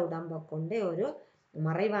தன்னை உடம்பை கொண்டு ஒரு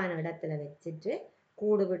மறைவான இடத்துல வச்சுட்டு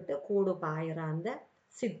கூடு விட்டு கூடு பாயிற அந்த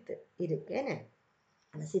சித்து இருக்கு.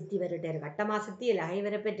 அந்த சித்தி வரட்டே இருக்கு. அட்டமா சித்தி இல்லை,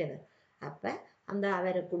 ஐவரை பெற்றவர். அப்போ அந்த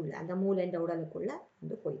அவருக்குள்ள அந்த மூலன்ற உடலுக்குள்ள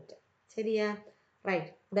வந்து போயிட்டார். சரியா? ரைட்.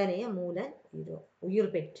 உடனே மூலன்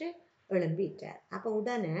உயிர் பெற்று எழும்பிட்டார். அப்போ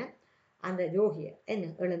உடனே அந்த யோகியர்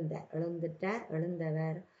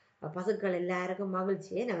எழுந்தவர் பசுக்கள் எல்லாருக்கும்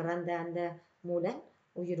மகிழ்ச்சியே இறந்த அந்த மூலன்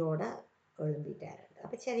உயிரோட எழும்பிட்டார்.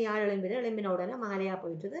 அப்போ சரி, ஆள் எழும்பின உடனே மாலையாக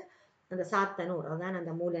போயிட்டுது அந்த சாத்தனூர், அதான்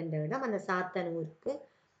அந்த மூலன்ற இடம். அந்த சாத்தனூருக்கு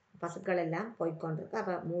பசுக்கள் எல்லாம் போய்கொண்டிருக்கு.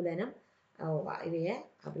 அப்போ மூலனும் இவைய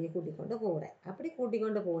அப்படியே கூட்டிக் கொண்டு போகிறேன். அப்படி கூட்டிக்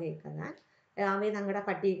கொண்டு போயிருக்கதான் அவை தங்கட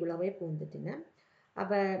பட்டிக்குள்ளே போய் பூந்துட்டுன்னு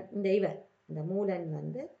அப்போ இந்த மூலன்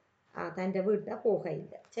வந்து தன் வீட்டை போக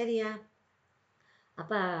இல்லை. சரியா?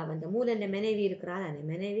 அப்போ அந்த மூலன் மனைவி இருக்கிறாள், அந்த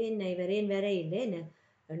மனைவி என்ன இவரேன் வேற இல்லை என்ன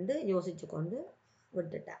என்று யோசிச்சு கொண்டு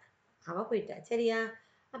விட்டுட்டா. அவள் போயிட்டா. சரியா?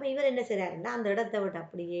 அப்போ இவர் என்ன செய்கிறாருன்னா அந்த இடத்த விட்டு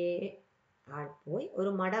அப்படியே ஆள் போய்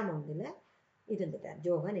ஒரு மடம் ஒன்றில் இருந்துட்டார்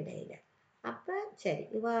ஜோக நிலையில். அப்போ சரி,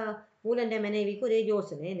 மூலண்ட மனைவிக்கு ஒரே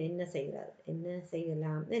யோசனை, என்ன செய்கிறார், என்ன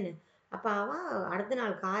செய்யலாம் என்ன. அப்போ அவள் அடுத்த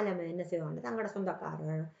நாள் காலம் என்ன செய்வான்னு தங்களோட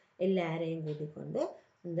சொந்தக்காரர் எல்லாரையும் கூட்டிக் கொண்டு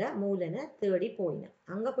இந்த மூலனை தேடி போயினான்.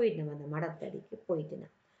 அங்கே போயிட்டோம், அந்த மடத்தடிக்கு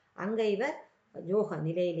போயிட்டுனான். அங்கே இவர் யோக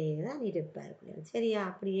நிலையிலேயே தான் இருப்பார். சரியா?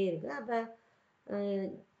 அப்படியே இருக்கு. அப்போ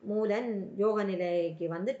மூலன் யோக நிலைக்கு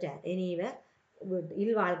வந்துட்டார். இனி இவர்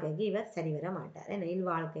இல்வாழ்க்கைக்கு இவர் சரி வர மாட்டார். ஏன்னா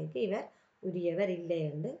இல்வாழ்க்கைக்கு இவர் உரியவர் இல்லை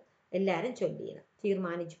என்று எல்லாரும் சொல்லிடணும்,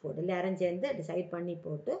 தீர்மானிச்சு போட்டு எல்லாரும் சேர்ந்து டிசைட் பண்ணி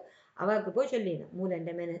போட்டு அவருக்கு போய் சொல்லிடணும்.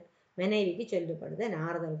 மூலண்ட மனைவிக்கு சொல்லப்படுது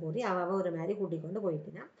ஆறுதல் கூறி அவள் ஒரு மாதிரி கூட்டிக் கொண்டு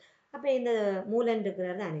போயிட்டுனா. அப்போ இந்த மூலன்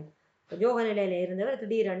இருக்கிறார் தானே, யோக நிலையில் இருந்தவர்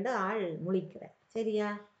திடீரென்று ஆள் முழிக்கிறார். சரியா?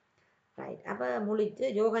 ரைட். அப்போ முழித்து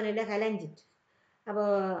யோக நிலை கலைஞ்சிட்டு அப்போ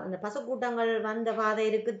அந்த பசுக்கூட்டங்கள் வந்த பாதை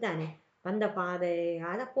இருக்குத்தானே, வந்த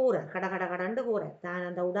பாதையால் போகிறார், கடண்டு போகிறார். தான்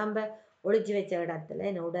அந்த உடம்பை ஒழிச்சு வச்ச இடத்துல,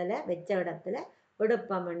 இந்த உடலை வச்ச இடத்துல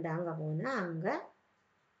விடுப்பம்ண்டு அங்கே போனால் அங்கே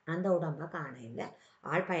அந்த உடம்பை காண இல்லை.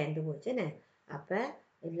 ஆள் பயந்து போச்சுன்னு. அப்போ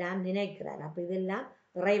எல்லாம் நினைக்கிறார். அப்போ இதெல்லாம்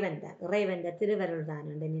இறைவன் திருவருள் தான்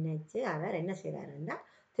என்று நினைச்சு அவர் என்ன செய்கிறாருன்னா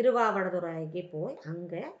திருவாவடுதுறைக்கு போய்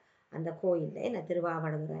அங்கே அந்த கோயிலில் என்ன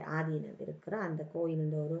திருவாவடுதுறை ஆதீனம் இருக்கிற அந்த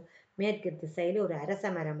கோயிலில் ஒரு மேற்கு திசையில் ஒரு அரச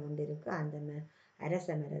மரம் ஒன்று இருக்குது. அந்த அரச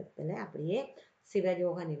மரத்தில் அப்படியே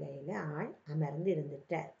சிவயோக நிலையில் ஆள் அமர்ந்து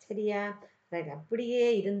இருந்துட்டார். சரியா? அப்படியே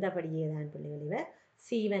இருந்தபடியே தான் பிள்ளைகள் இவர்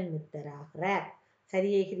சீவன் முத்தராகிறார்.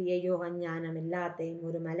 சரியை கிரிய யோக ஞானம் எல்லாத்தையும்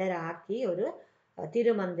ஒரு மலராக்கி ஒரு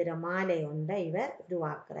திருமந்திர மாலை ஒன்றை இவர்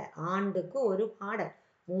உருவாக்குறார். ஆண்டுக்கு ஒரு பாடல்,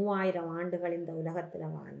 3000 ஆண்டுகள் இந்த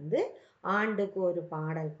உலகத்தில் வாழ்ந்து ஆண்டுக்கு ஒரு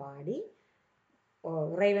பாடல் பாடி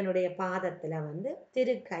இறைவனுடைய பாதத்தில் வந்து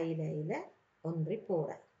திருக்கையில ஒன்றி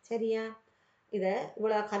போகிறார். சரியா? இதை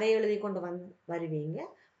இவ்வளோ கதை எழுதி கொண்டு வருவீங்க.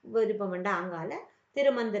 விருப்பம்ண்டா அங்கால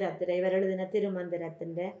திருமந்திரத்தில் இவர் எழுதின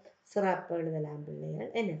திருமந்திரத்தின் சிறப்பு எழுதலாம்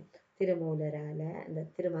பிள்ளைகள். என்ன திருமூலரால் இந்த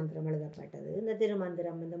திருமந்திரம் எழுதப்பட்டது. இந்த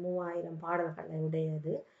திருமந்திரம் இந்த 3000 பாடல்களை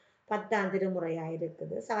உடையது. 10ஆம் திருமுறையாக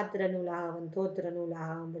இருக்குது. சாத்திர நூலாகவும் தோத்திர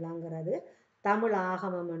நூலாகவும் விளங்குறது. தமிழ்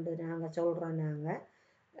ஆகமம் என்று நாங்கள் சொல்கிறோம். நாங்கள்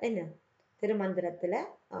என்ன திருமந்திரத்தில்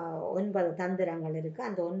 9 தந்திரங்கள் இருக்குது.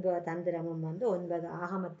 அந்த 9 தந்திரமும் வந்து 9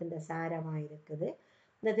 ஆகமத்தின் சாரமாக இருக்குது.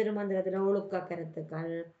 இந்த திருமந்திரத்தில் ஒழுக்க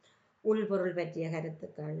கருத்துக்கள், உள்பொருள் பற்றிய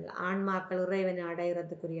கருத்துக்கள், ஆன்மாக்கள் இறைவனை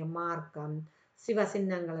அடைகிறதுக்குரிய மார்க்கம், சிவ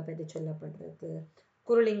சின்னங்களை பற்றி சொல்லப்பட்டிருக்கு,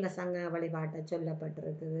 குருலிங்க சங்க வழிபாட்டை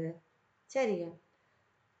சொல்லப்பட்டிருக்குது. சரியா?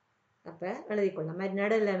 அப்போ எழுதிக்கொள்ளலாம்.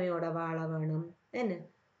 நடுநிலைமையோட வாழ வேணும். என்ன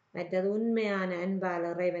மற்றது உண்மையான அன்பால்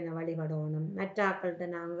இறைவனை வழிபடணும். மற்றாக்கள்கிட்ட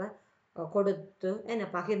நாங்கள் கொடுத்து என்ன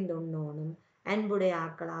பகிர்ந்து உண்ணணும். அன்புடைய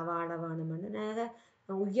ஆக்களாக வாழ வேணும்னு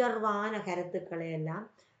நாங்கள் உயர்வான கருத்துக்களை எல்லாம்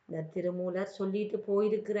இந்த திருமூலர் சொல்லிட்டு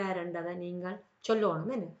போயிருக்கிறாருன்றதை நீங்கள்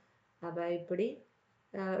சொல்லணும். என்ன அப்போ இப்படி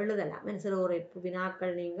எழுதலாம். சிறு உரைப்பு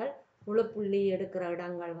வினாக்கள் நீங்கள் முழுப்புள்ளி எடுக்கிற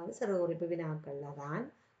இடங்கள் வந்து சிறு உரைப்பு வினாக்களில் தான்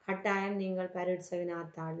கட்டாயம் நீங்கள் பரீட்சை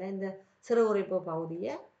வினாத்தாளில் இந்த சிறு உரைப்பு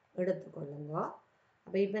பகுதியை எடுத்துக்கொள்ளுங்க.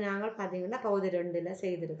 அப்போ இப்போ நாங்கள் பார்த்தீங்கன்னா பகுதி 2ல்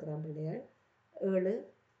செய்திருக்கிறோம் பிள்ளைகள் 7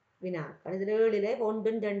 வினாக்கள். இதில் 7ல்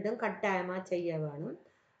 1, 2 கட்டாயமாக செய்ய வேணும்.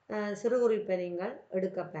 சிறு குறிப்பை நீங்கள்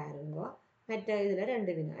எடுக்க பாருங்க. மற்ற இதில்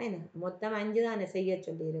 2 வினா. என்ன மொத்தம் 5 தானே செய்ய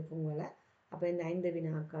சொல்லியிருக்கு உங்களை. அப்போ இந்த 5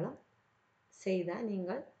 வினாக்களும் செய்தால்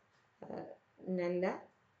நீங்கள் நல்ல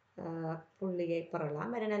புள்ளியை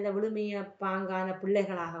பெறலாம். வேறு நல்ல விழுமிய பாங்கான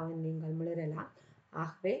பிள்ளைகளாகவும் நீங்கள் மிளரலாம்.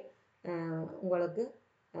 ஆகவே உங்களுக்கு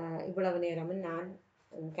இவ்வளவு நேரமும் நான்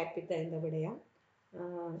கற்பித்த இந்த விடயம்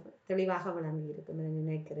தெளிவாக விளங்கி இருக்கும் என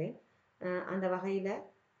நினைக்கிறேன். அந்த வகையில்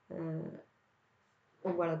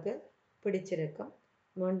உங்களுக்கு பிடிச்சிருக்கும்.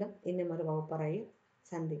 மீண்டும் இன்னும் ஒரு வகுப்பறையில்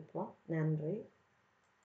சந்திப்போம். நன்றி.